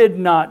and did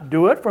not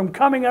do it from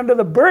coming under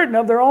the burden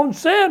of their own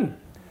sin.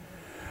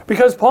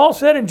 Because Paul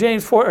said in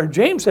James 4, or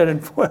James said in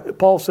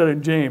Paul said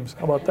in James,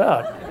 how about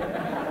that?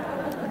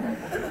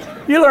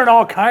 You learn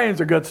all kinds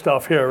of good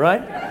stuff here,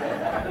 right?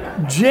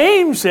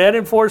 James said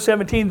in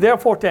 4:17,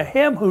 therefore to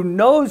him who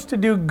knows to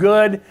do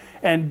good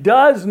and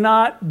does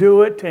not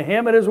do it, to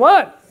him it is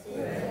what?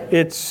 Sin.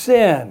 It's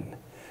sin.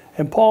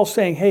 And Paul's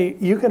saying, hey,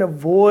 you can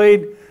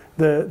avoid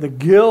the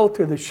guilt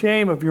or the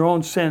shame of your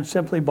own sin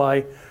simply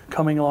by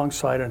coming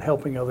alongside and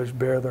helping others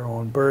bear their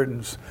own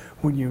burdens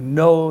when you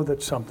know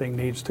that something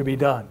needs to be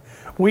done.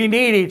 We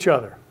need each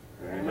other.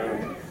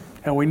 Amen.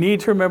 And we need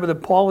to remember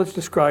that Paul is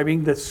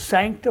describing the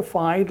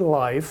sanctified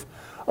life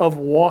of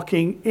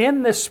walking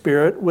in the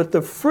Spirit with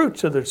the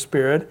fruits of the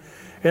Spirit.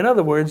 In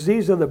other words,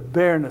 these are the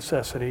bare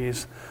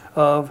necessities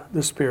of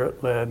the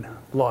Spirit-led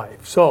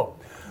life. So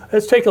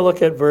let's take a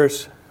look at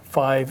verse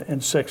 5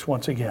 and 6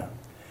 once again.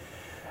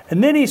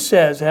 And then he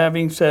says,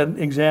 having said,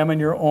 examine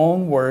your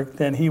own work,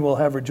 then he will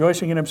have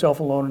rejoicing in himself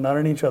alone and not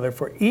in each other,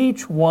 for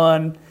each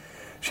one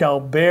shall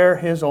bear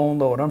his own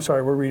load. I'm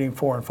sorry, we're reading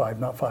 4 and 5,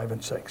 not 5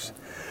 and 6.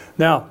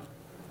 Now,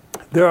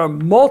 there are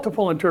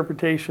multiple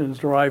interpretations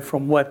derived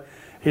from what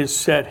is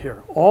said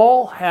here.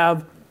 All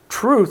have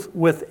truth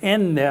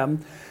within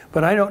them,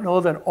 but I don't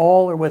know that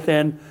all are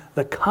within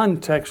the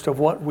context of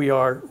what we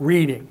are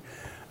reading.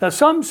 Now,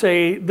 some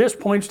say this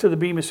points to the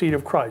bema seat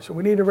of Christ. So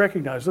we need to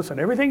recognize, listen,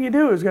 everything you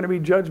do is going to be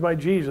judged by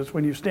Jesus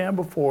when you stand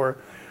before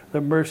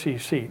the mercy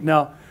seat.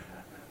 Now,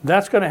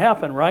 that's going to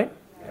happen, right?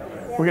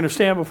 We're going to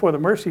stand before the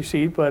mercy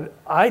seat, but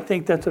I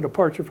think that's a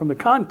departure from the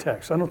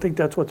context. I don't think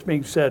that's what's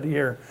being said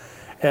here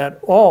at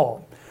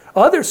all.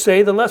 Others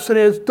say the lesson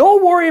is,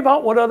 don't worry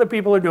about what other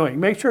people are doing.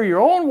 Make sure your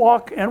own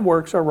walk and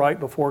works are right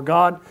before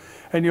God,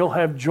 and you'll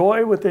have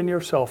joy within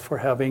yourself for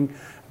having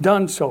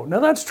done so. Now,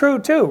 that's true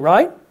too,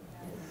 right?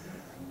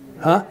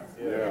 Huh?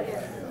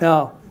 Yeah.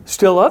 Now,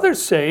 still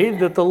others say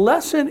that the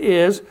lesson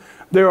is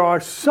there are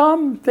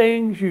some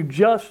things you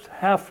just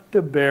have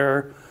to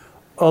bear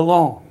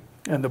alone,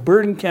 and the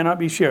burden cannot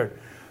be shared.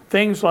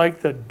 Things like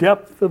the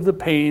depth of the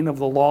pain of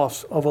the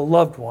loss of a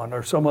loved one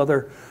or some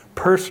other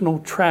personal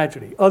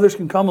tragedy. Others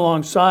can come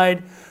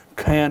alongside,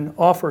 can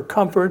offer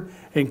comfort,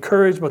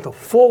 encourage, but the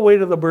full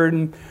weight of the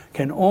burden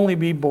can only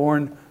be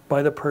borne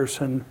by the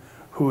person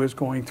who is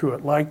going through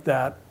it, like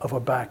that of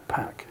a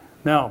backpack.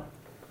 Now,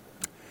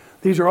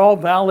 these are all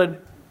valid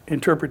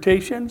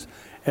interpretations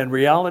and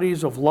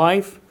realities of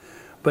life.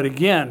 But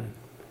again,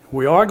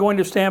 we are going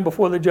to stand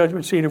before the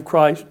judgment seat of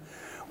Christ.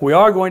 We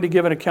are going to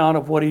give an account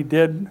of what He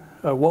did,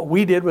 what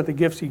we did with the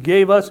gifts He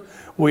gave us.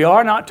 We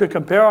are not to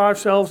compare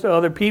ourselves to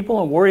other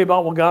people and worry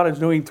about what God is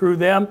doing through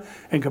them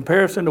in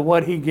comparison to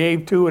what He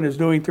gave to and is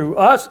doing through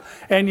us.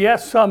 And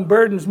yes, some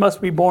burdens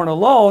must be borne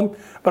alone.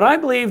 But I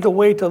believe the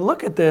way to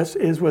look at this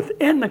is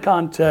within the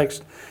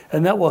context,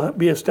 and that will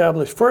be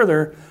established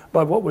further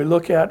by what we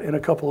look at in a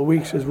couple of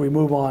weeks as we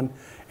move on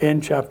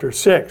in chapter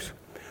 6.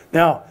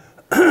 Now,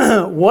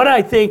 what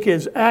I think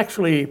is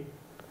actually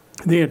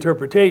the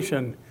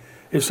interpretation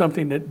is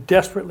something that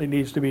desperately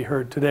needs to be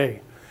heard today.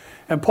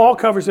 And Paul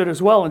covers it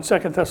as well in 2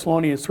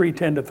 Thessalonians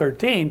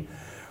 3:10-13.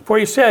 For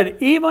he said,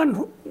 even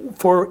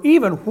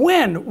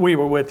when we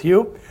were with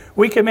you,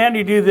 we command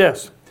you to do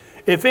this.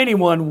 If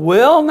anyone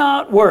will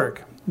not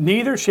work,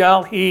 neither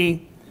shall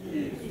he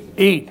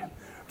eat.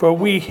 For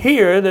we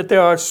hear that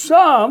there are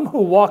some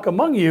who walk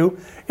among you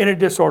in a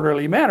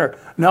disorderly manner,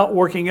 not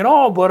working at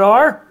all, but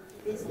are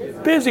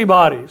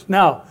busybodies.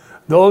 Now,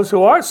 those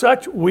who are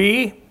such,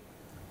 we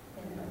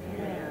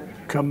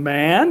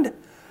command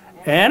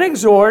and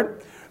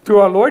exhort through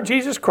our Lord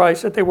Jesus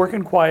Christ that they work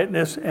in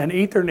quietness and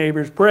eat their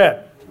neighbor's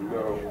bread.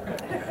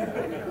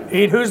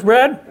 Eat whose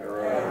bread?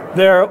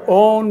 Their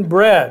own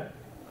bread.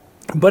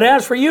 But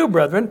as for you,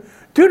 brethren,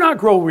 do not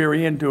grow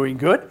weary in doing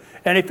good.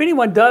 And if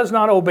anyone does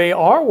not obey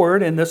our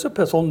word in this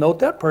epistle, note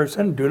that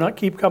person, do not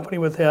keep company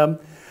with him,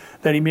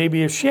 that he may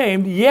be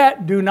ashamed.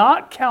 Yet do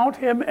not count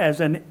him as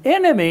an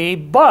enemy,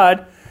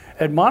 but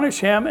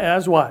admonish him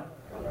as what?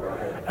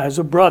 As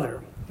a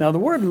brother. Now the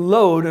word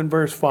load in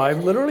verse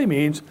 5 literally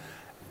means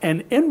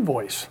an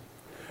invoice.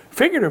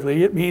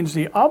 Figuratively, it means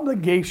the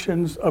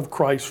obligations of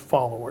Christ's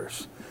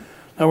followers.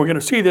 Now we're going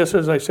to see this,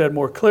 as I said,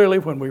 more clearly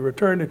when we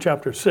return to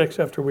chapter 6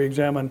 after we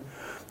examine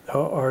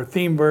our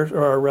theme verse,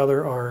 or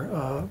rather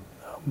our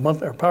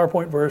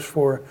PowerPoint verse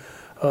for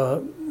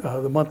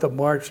the month of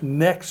March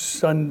next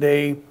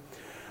Sunday.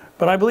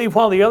 But I believe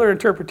while the other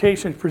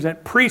interpretations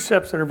present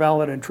precepts that are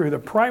valid and true, the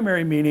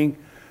primary meaning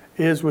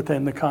is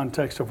within the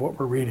context of what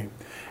we're reading.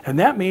 And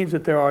that means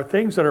that there are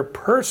things that are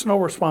personal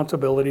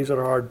responsibilities that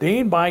are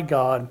ordained by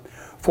God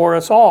for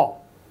us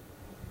all.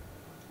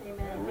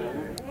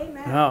 Amen. Amen.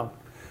 Now,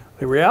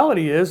 the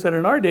reality is that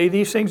in our day,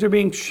 these things are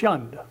being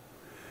shunned.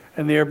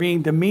 And they are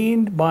being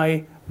demeaned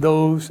by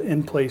those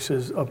in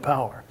places of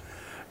power.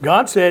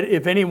 God said,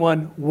 if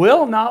anyone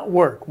will not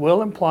work,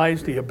 will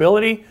implies the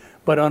ability,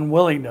 but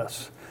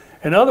unwillingness.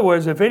 In other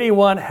words, if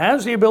anyone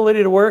has the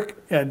ability to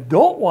work and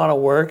don't want to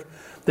work,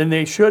 then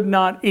they should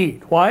not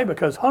eat. Why?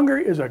 Because hunger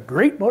is a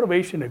great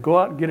motivation to go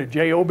out and get a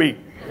job. Amen?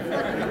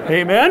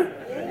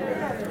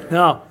 Amen?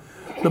 Now,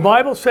 the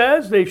Bible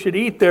says they should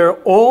eat their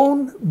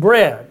own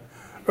bread.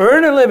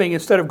 Earn a living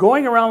instead of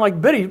going around like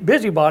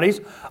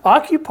busybodies,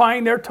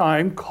 occupying their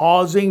time,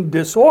 causing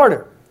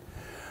disorder.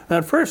 Now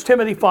in 1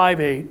 Timothy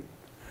 5:8,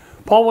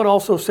 Paul would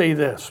also say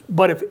this,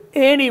 but if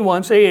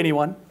anyone, say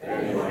anyone,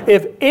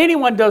 if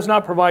anyone does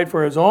not provide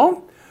for his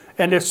own,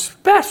 and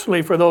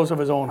especially for those of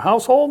his own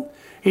household,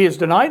 he has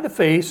denied the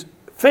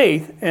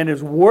faith and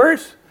is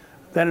worse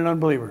than an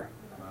unbeliever.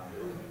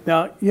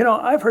 Now, you know,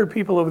 I've heard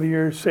people over the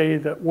years say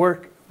that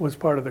work was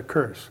part of the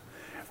curse.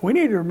 We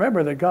need to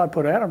remember that God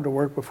put Adam to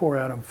work before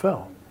Adam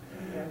fell.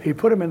 He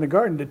put him in the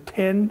garden to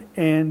tend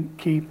and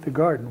keep the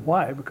garden.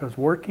 Why? Because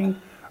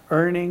working,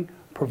 earning,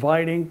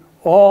 providing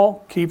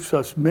all keeps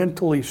us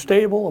mentally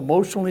stable,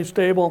 emotionally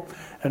stable,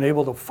 and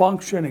able to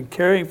function and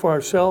caring for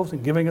ourselves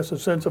and giving us a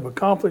sense of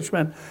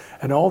accomplishment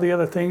and all the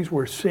other things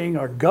we're seeing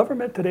our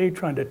government today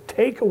trying to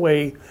take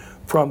away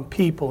from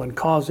people and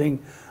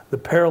causing the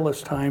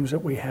perilous times that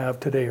we have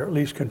today, or at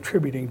least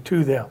contributing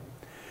to them.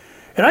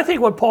 And I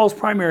think what Paul's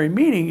primary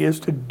meaning is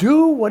to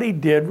do what he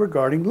did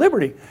regarding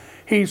liberty.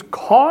 He's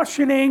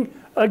cautioning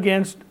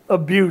against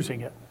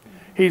abusing it.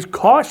 He's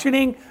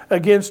cautioning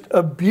against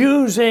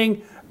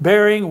abusing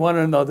bearing one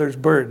another's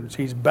burdens.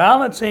 He's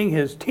balancing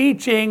his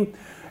teaching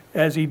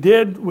as he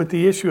did with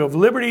the issue of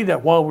liberty,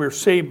 that while we're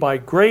saved by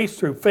grace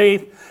through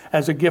faith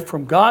as a gift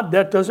from God,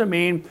 that doesn't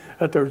mean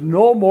that there's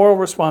no moral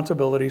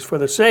responsibilities for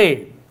the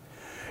saved.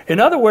 In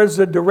other words,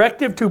 the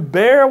directive to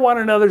bear one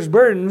another's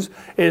burdens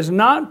is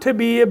not to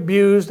be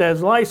abused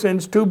as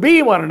license to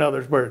be one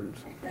another's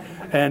burdens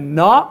and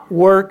not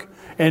work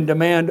and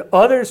demand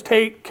others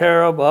take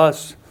care of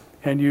us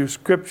and use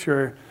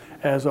Scripture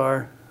as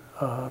our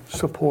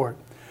support.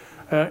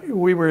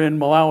 We were in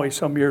Malawi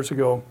some years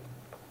ago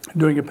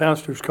doing a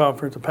pastors'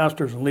 conference, a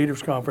pastors and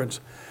leaders conference,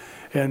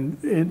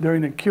 and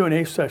during the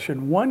Q&A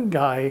session, one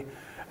guy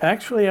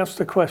actually asked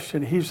the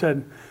question. He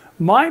said,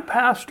 my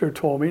pastor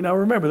told me, now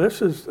remember,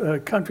 this is a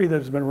country that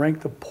has been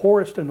ranked the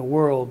poorest in the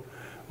world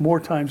more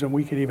times than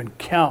we could even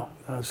count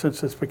since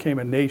this became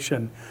a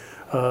nation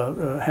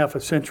half a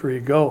century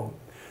ago.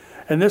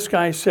 And this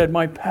guy said,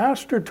 my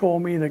pastor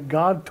told me that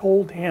God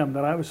told him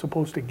that I was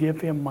supposed to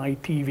give him my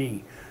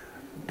TV.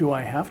 Do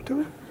I have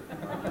to?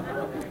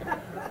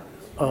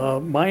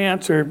 My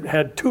answer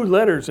had 2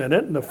 letters in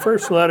it, and the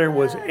first letter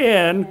was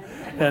N,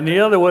 and the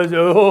other was,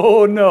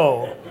 oh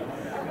no.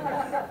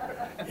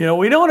 You know,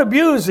 we don't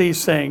abuse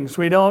these things.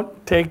 We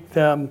don't take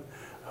them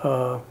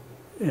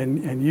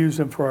and use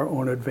them for our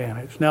own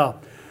advantage. Now,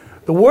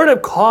 the word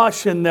of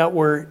caution that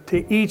we're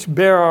to each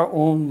bear our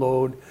own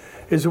load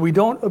is that we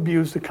don't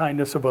abuse the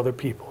kindness of other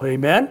people.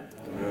 Amen?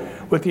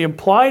 Amen. With the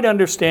implied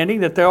understanding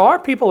that there are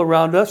people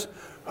around us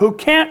who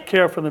can't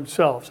care for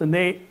themselves, and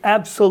they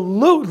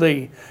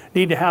absolutely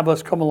need to have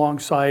us come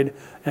alongside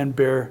and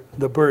bear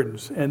the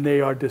burdens. And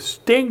they are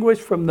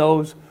distinguished from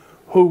those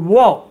who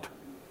won't.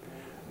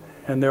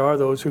 And there are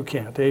those who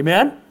can't.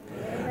 Amen?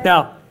 Amen.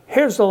 Now,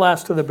 here's the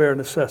last of the bare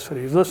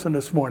necessities. Listen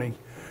this morning.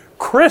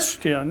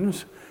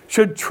 Christians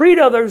should treat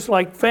others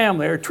like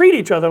family, or treat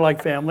each other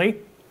like family,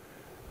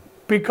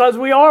 because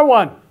we are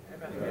one.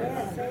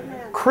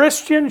 Yes.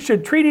 Christians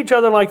should treat each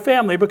other like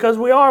family because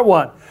we are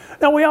one.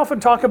 Now, we often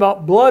talk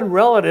about blood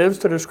relatives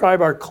to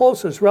describe our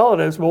closest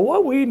relatives, but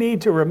what we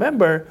need to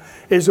remember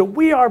is that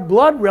we are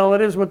blood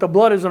relatives, but the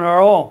blood isn't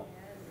our own.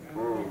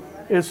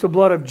 It's the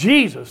blood of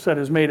Jesus that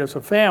has made us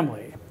a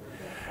family.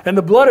 And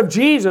the blood of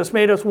Jesus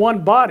made us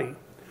one body.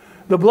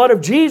 The blood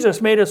of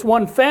Jesus made us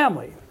one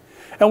family.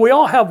 And we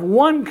all have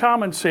one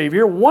common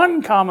Savior,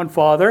 one common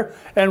Father,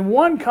 and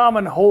one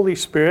common Holy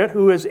Spirit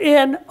who is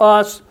in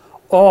us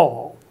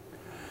all.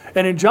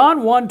 And in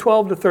John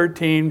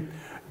 1:12-13,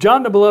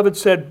 John the Beloved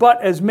said,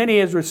 but as many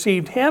as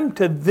received him,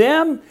 to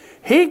them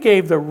he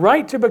gave the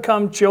right to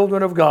become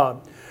children of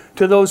God.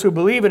 To those who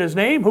believe in his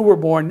name, who were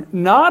born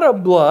not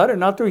of blood, or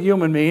not through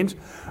human means,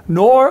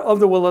 nor of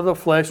the will of the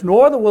flesh,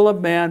 nor the will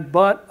of man,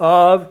 but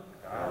of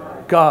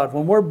God.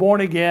 When we're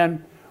born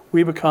again,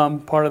 we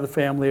become part of the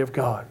family of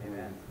God.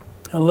 Amen.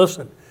 And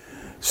listen,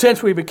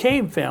 since we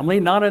became family,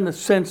 not in the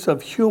sense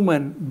of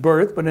human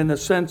birth, but in the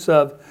sense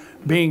of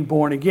being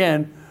born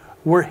again,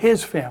 we're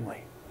his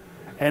family.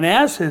 And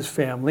as his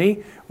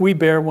family, we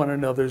bear one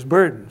another's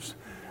burdens.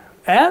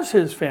 As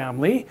his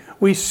family,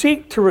 we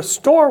seek to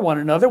restore one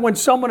another when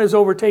someone is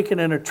overtaken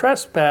in a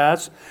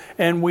trespass,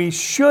 and we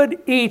should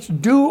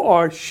each do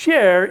our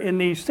share in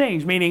these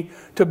things, meaning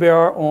to bear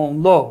our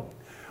own load.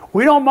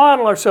 We don't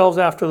model ourselves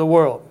after the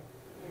world.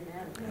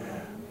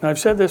 Now, I've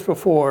said this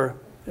before,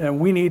 and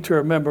we need to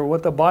remember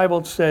what the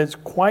Bible says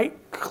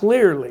quite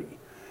clearly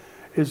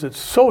is that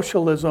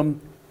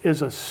socialism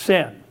is a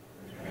sin.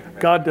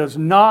 God does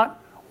not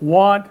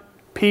want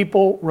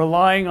people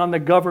relying on the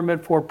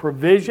government for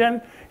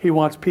provision. He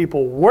wants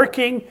people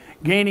working,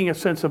 gaining a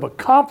sense of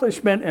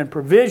accomplishment and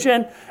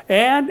provision.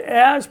 And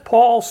as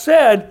Paul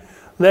said,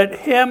 let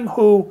him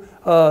who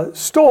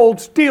stole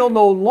steal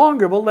no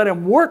longer, but let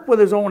him work with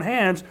his own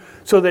hands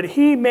so that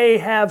he may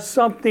have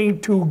something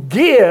to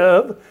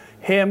give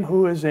him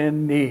who is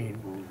in need.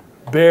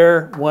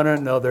 Bear one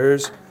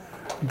another's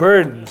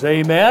burdens.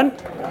 Amen?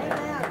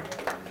 Amen.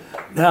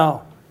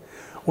 Now,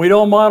 we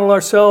don't model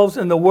ourselves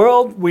in the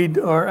world,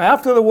 or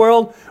after the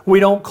world. We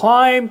don't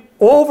climb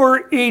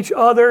over each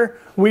other.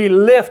 We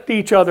lift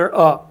each other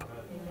up.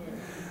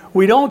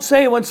 We don't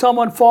say when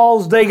someone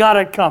falls, they got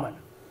it coming.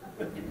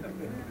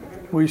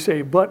 We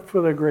say, but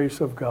for the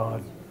grace of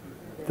God,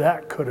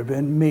 that could have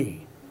been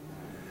me.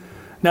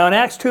 Now in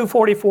Acts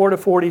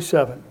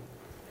 2:44-47,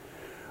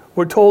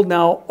 we're told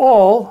now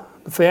all,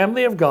 the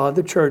family of God,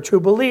 the church, who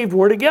believed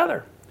were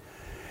together.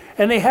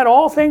 And they had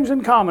all things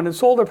in common, and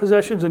sold their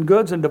possessions and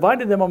goods, and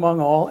divided them among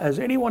all, as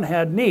anyone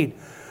had need.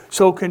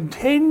 So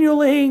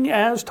continuing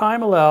as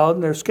time allowed,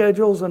 and their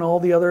schedules and all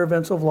the other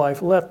events of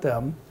life let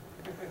them,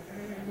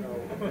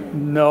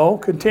 No.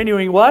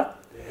 Continuing what?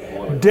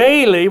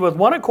 Daily with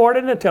one accord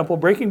in the temple,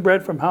 breaking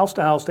bread from house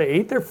to house. They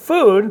ate their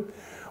food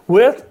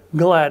with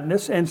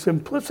gladness and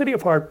simplicity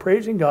of heart,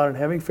 praising God and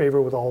having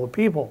favor with all the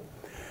people.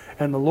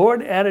 And the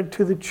Lord added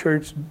to the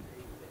church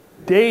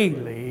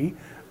daily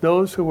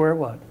those who were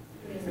what?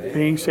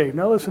 Being saved.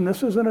 Now listen,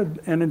 this is an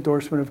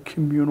endorsement of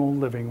communal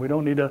living. We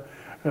don't need to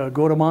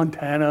go to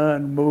Montana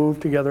and move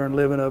together and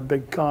live in a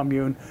big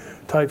commune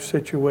type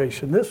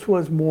situation. This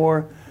was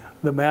more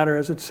the matter,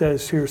 as it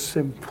says here,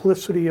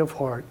 simplicity of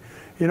heart.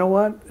 You know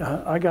what?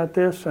 I got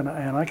this, and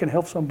I can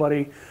help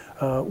somebody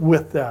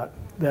with that.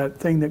 That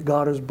thing that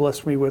God has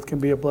blessed me with can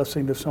be a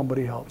blessing to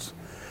somebody else.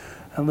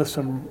 And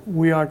listen,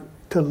 we are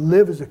to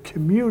live as a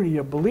community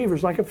of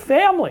believers, like a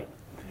family.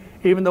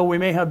 Even though we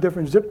may have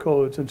different zip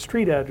codes and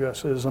street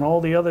addresses and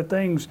all the other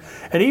things,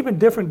 and even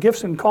different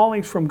gifts and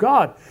callings from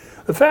God.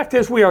 The fact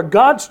is, we are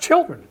God's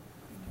children.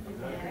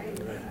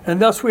 And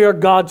thus we are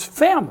God's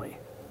family.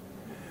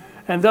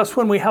 And thus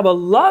when we have a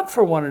love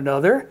for one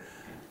another,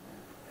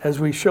 as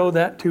we show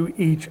that to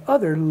each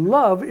other,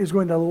 love is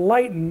going to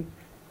lighten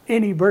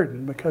any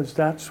burden, because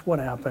that's what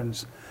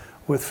happens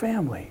with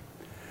family.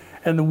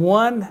 And the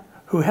one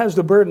who has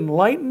the burden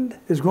lightened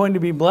is going to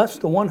be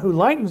blessed. The one who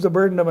lightens the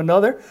burden of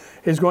another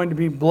is going to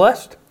be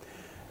blessed.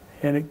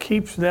 And it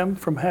keeps them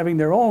from having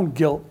their own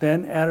guilt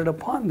then added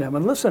upon them.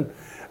 And listen,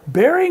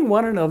 bearing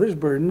one another's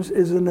burdens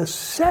is a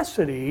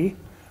necessity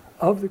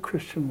of the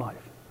Christian life.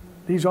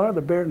 These are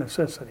the bare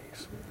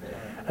necessities.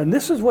 And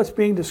this is what's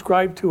being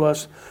described to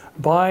us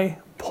by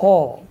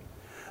Paul,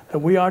 that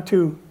we are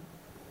to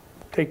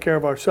take care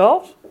of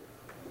ourselves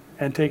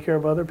and take care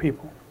of other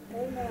people.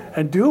 Amen.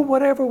 And do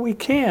whatever we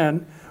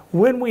can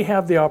when we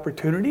have the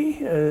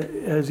opportunity,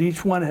 as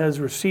each one has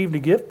received a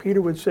gift,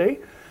 Peter would say,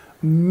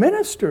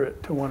 minister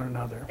it to one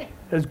another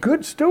as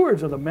good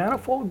stewards of the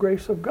manifold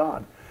grace of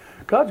God.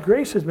 God's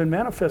grace has been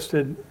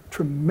manifested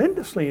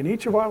tremendously in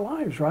each of our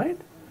lives, right?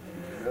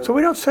 So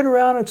we don't sit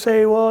around and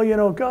say, well, you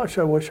know, gosh,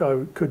 I wish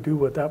I could do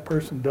what that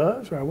person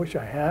does, or I wish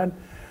I had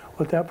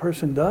what that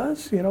person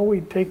does. You know, we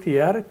take the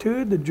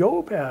attitude that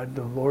Job had.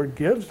 The Lord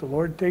gives, the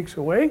Lord takes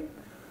away.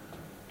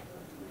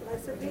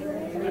 Blessed be the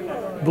name of the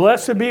Lord.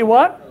 Blessed be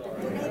what?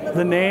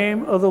 The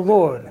name of the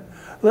Lord.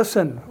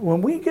 Listen,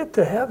 when we get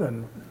to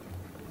heaven,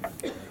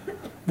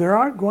 there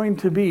aren't going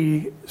to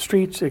be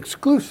streets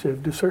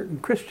exclusive to certain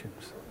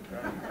Christians.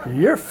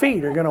 Your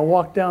feet are going to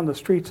walk down the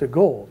streets of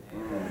gold.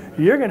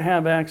 You're going to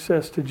have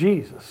access to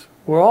Jesus.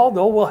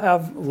 Though we'll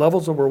have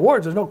levels of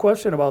rewards, there's no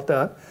question about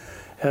that,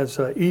 as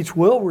each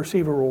will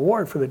receive a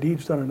reward for the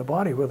deeds done in the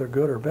body, whether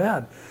good or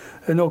bad.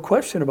 There's no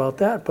question about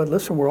that. But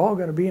listen, we're all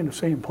going to be in the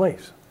same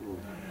place.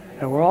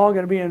 And we're all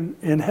going to be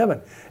in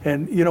heaven.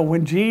 And, you know,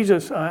 when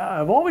Jesus,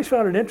 I've always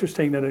found it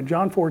interesting that in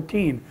John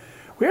 14,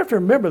 we have to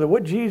remember that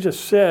what Jesus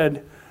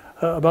said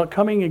about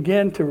coming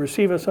again to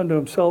receive us unto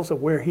himself, that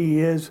where he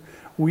is,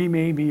 we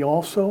may be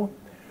also.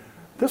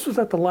 This was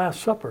at the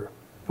Last Supper.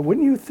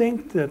 Wouldn't you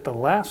think that the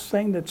last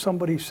thing that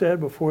somebody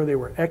said before they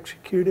were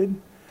executed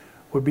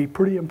would be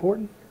pretty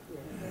important?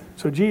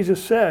 So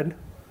Jesus said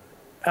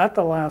at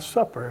the Last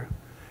Supper,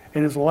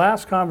 in his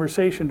last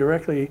conversation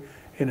directly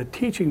in a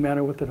teaching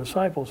manner with the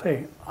disciples,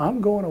 hey,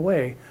 I'm going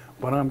away,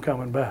 but I'm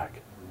coming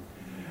back.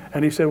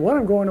 And he said, what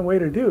I'm going away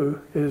to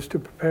do is to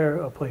prepare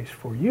a place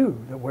for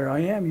you, that where I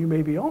am, you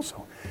may be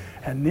also.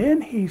 And then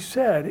he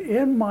said,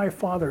 in my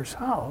Father's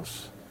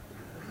house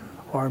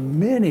are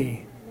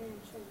many.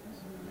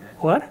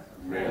 What?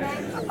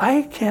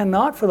 I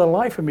cannot for the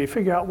life of me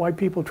figure out why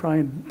people try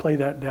and play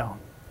that down.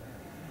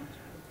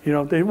 You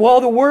know, the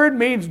word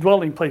means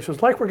dwelling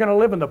places, like we're going to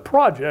live in the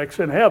projects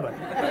in heaven.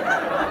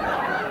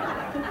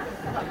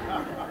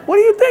 What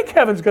do you think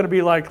heaven's going to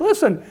be like?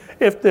 Listen,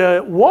 if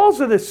the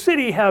walls of the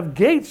city have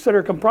gates that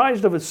are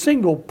comprised of a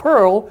single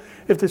pearl,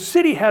 if the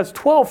city has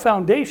 12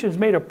 foundations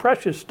made of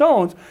precious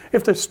stones,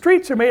 if the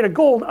streets are made of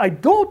gold, I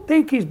don't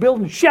think he's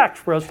building shacks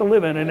for us to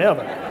live in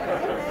heaven.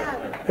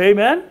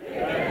 Amen?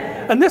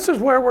 And this is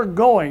where we're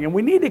going, and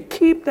we need to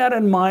keep that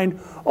in mind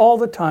all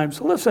the time.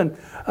 So listen,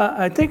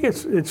 I think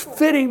it's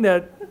fitting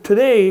that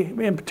today,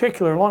 in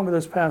particular, along with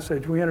this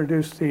passage, we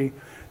introduce the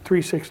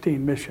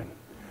 316 mission.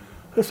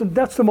 Listen,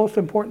 that's the most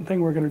important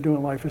thing we're going to do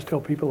in life, is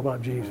tell people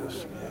about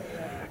Jesus.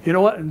 You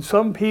know what? And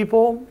some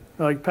people,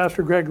 like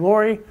Pastor Greg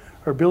Laurie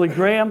or Billy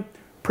Graham,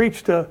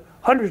 preach to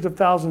hundreds of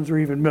thousands or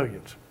even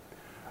millions.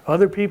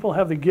 Other people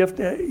have the gift.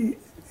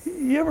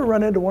 You ever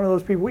run into one of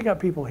those people? We got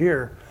people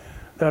here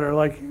that are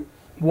like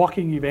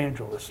walking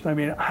evangelists. I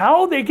mean,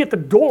 how they get the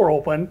door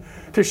open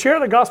to share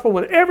the gospel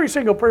with every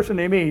single person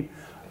they meet,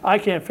 I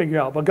can't figure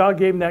out. But God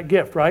gave them that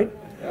gift, right?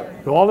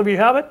 Yep. Do all of you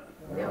have it?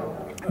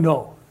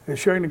 No. Is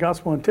sharing the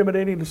gospel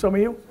intimidating to some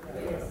of you?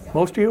 Yes.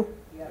 Most of you?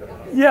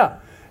 Yeah,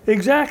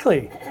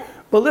 exactly.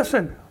 But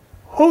listen,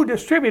 who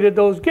distributed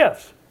those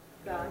gifts?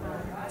 God.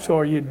 So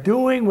are you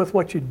doing with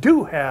what you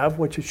do have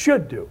what you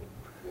should do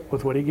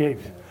with what he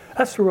gave you?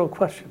 That's the real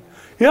question.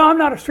 You know, I'm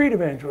not a street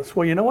evangelist.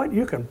 Well, you know what?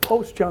 You can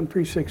post John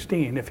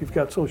 3:16 if you've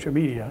got social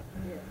media.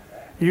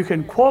 You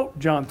can quote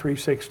John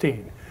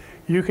 3:16.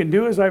 You can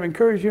do as I've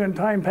encouraged you in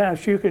time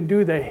past. You can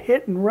do the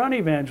hit and run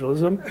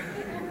evangelism.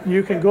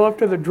 You can go up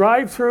to the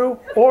drive-thru,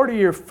 order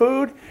your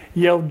food,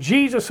 yell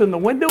Jesus in the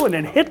window, and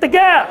then hit the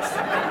gas.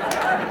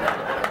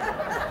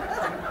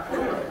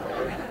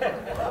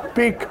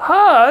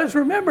 Because,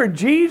 remember,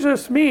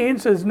 Jesus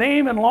means, his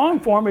name in long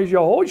form is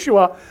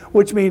Yehoshua,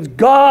 which means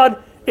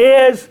God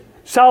is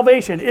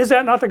salvation. Is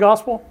that not the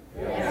gospel?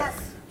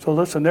 Yes. So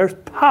listen, there's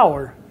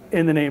power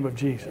in the name of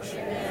Jesus.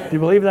 Do you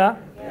believe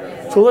that?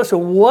 So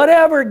listen,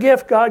 whatever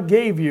gift God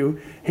gave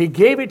you, he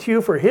gave it to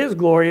you for his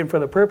glory and for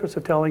the purpose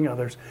of telling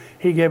others.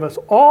 He gave us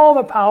all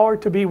the power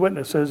to be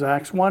witnesses,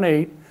 Acts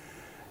 1:8,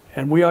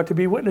 and we ought to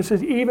be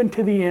witnesses even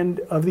to the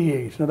end of the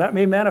age. Now that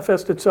may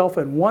manifest itself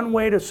in one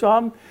way to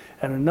some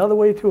and another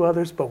way to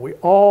others, but we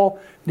all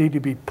need to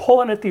be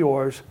pulling at the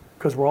oars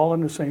because we're all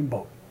in the same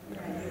boat.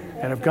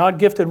 And if God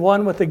gifted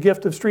one with the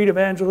gift of street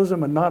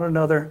evangelism and not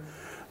another,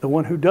 the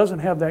one who doesn't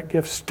have that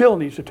gift still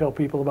needs to tell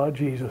people about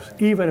Jesus,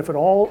 even if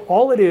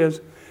all it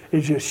is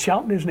just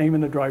shouting his name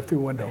in the drive-thru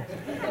window.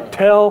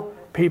 Tell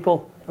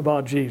people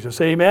about Jesus.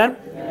 Amen?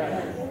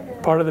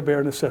 Part of the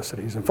bare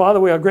necessities. And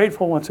Father, we are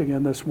grateful once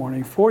again this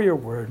morning for your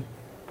word.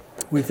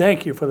 We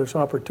thank you for this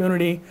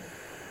opportunity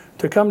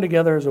to come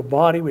together as a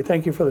body. We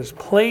thank you for this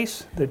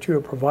place that you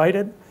have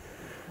provided.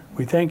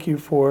 We thank you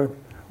for,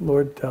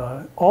 Lord,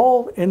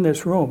 all in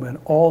this room and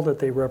all that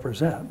they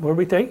represent. Lord,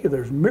 we thank you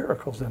there's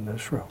miracles in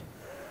this room.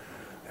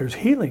 There's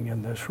healing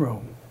in this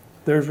room.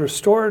 There's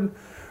restored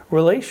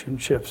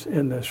relationships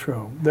in this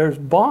room. There's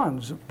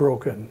bonds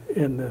broken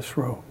in this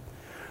room.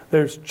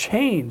 There's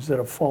chains that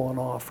have fallen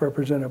off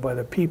represented by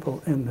the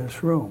people in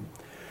this room.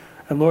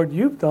 And Lord,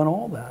 you've done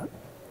all that.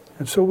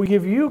 And so we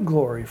give you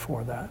glory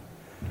for that.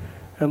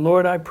 And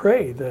Lord, I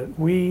pray that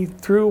we,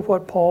 through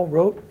what Paul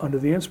wrote under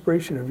the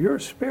inspiration of your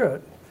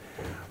Spirit,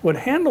 would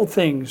handle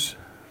things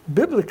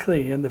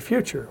biblically in the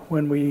future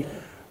when we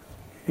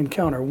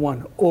encounter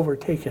one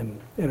overtaken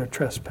in a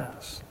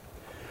trespass.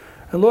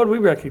 And Lord, we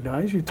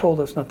recognize you told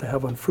us not to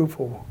have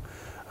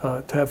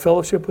to have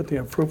fellowship with the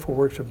unfruitful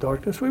works of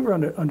darkness. We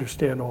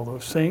understand all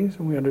those things,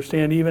 and we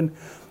understand even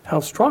how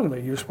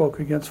strongly you spoke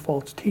against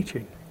false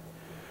teaching.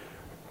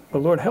 But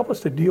Lord, help us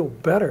to deal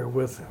better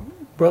with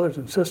brothers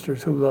and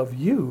sisters who love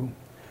you,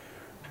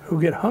 who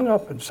get hung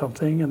up in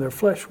something and their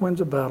flesh wins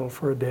a battle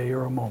for a day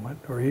or a moment,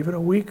 or even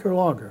a week or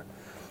longer.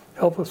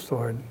 Help us,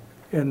 Lord,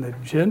 in the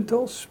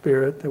gentle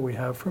spirit that we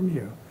have from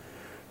you,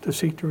 to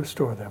seek to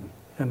restore them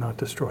and not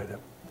destroy them.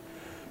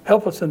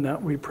 Help us in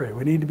that, we pray.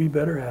 We need to be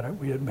better at it,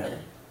 we admit.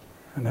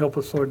 And help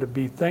us, Lord, to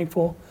be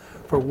thankful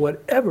for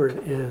whatever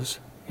it is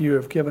you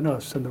have given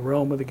us in the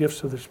realm of the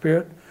gifts of the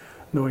Spirit,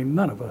 knowing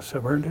none of us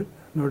have earned it,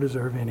 nor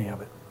deserve any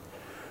of it.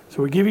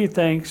 So we give you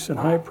thanks and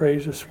high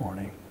praise this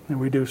morning,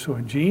 and we do so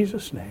in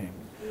Jesus' name.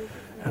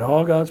 And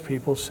all God's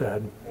people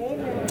said,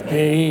 Amen.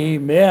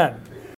 Amen.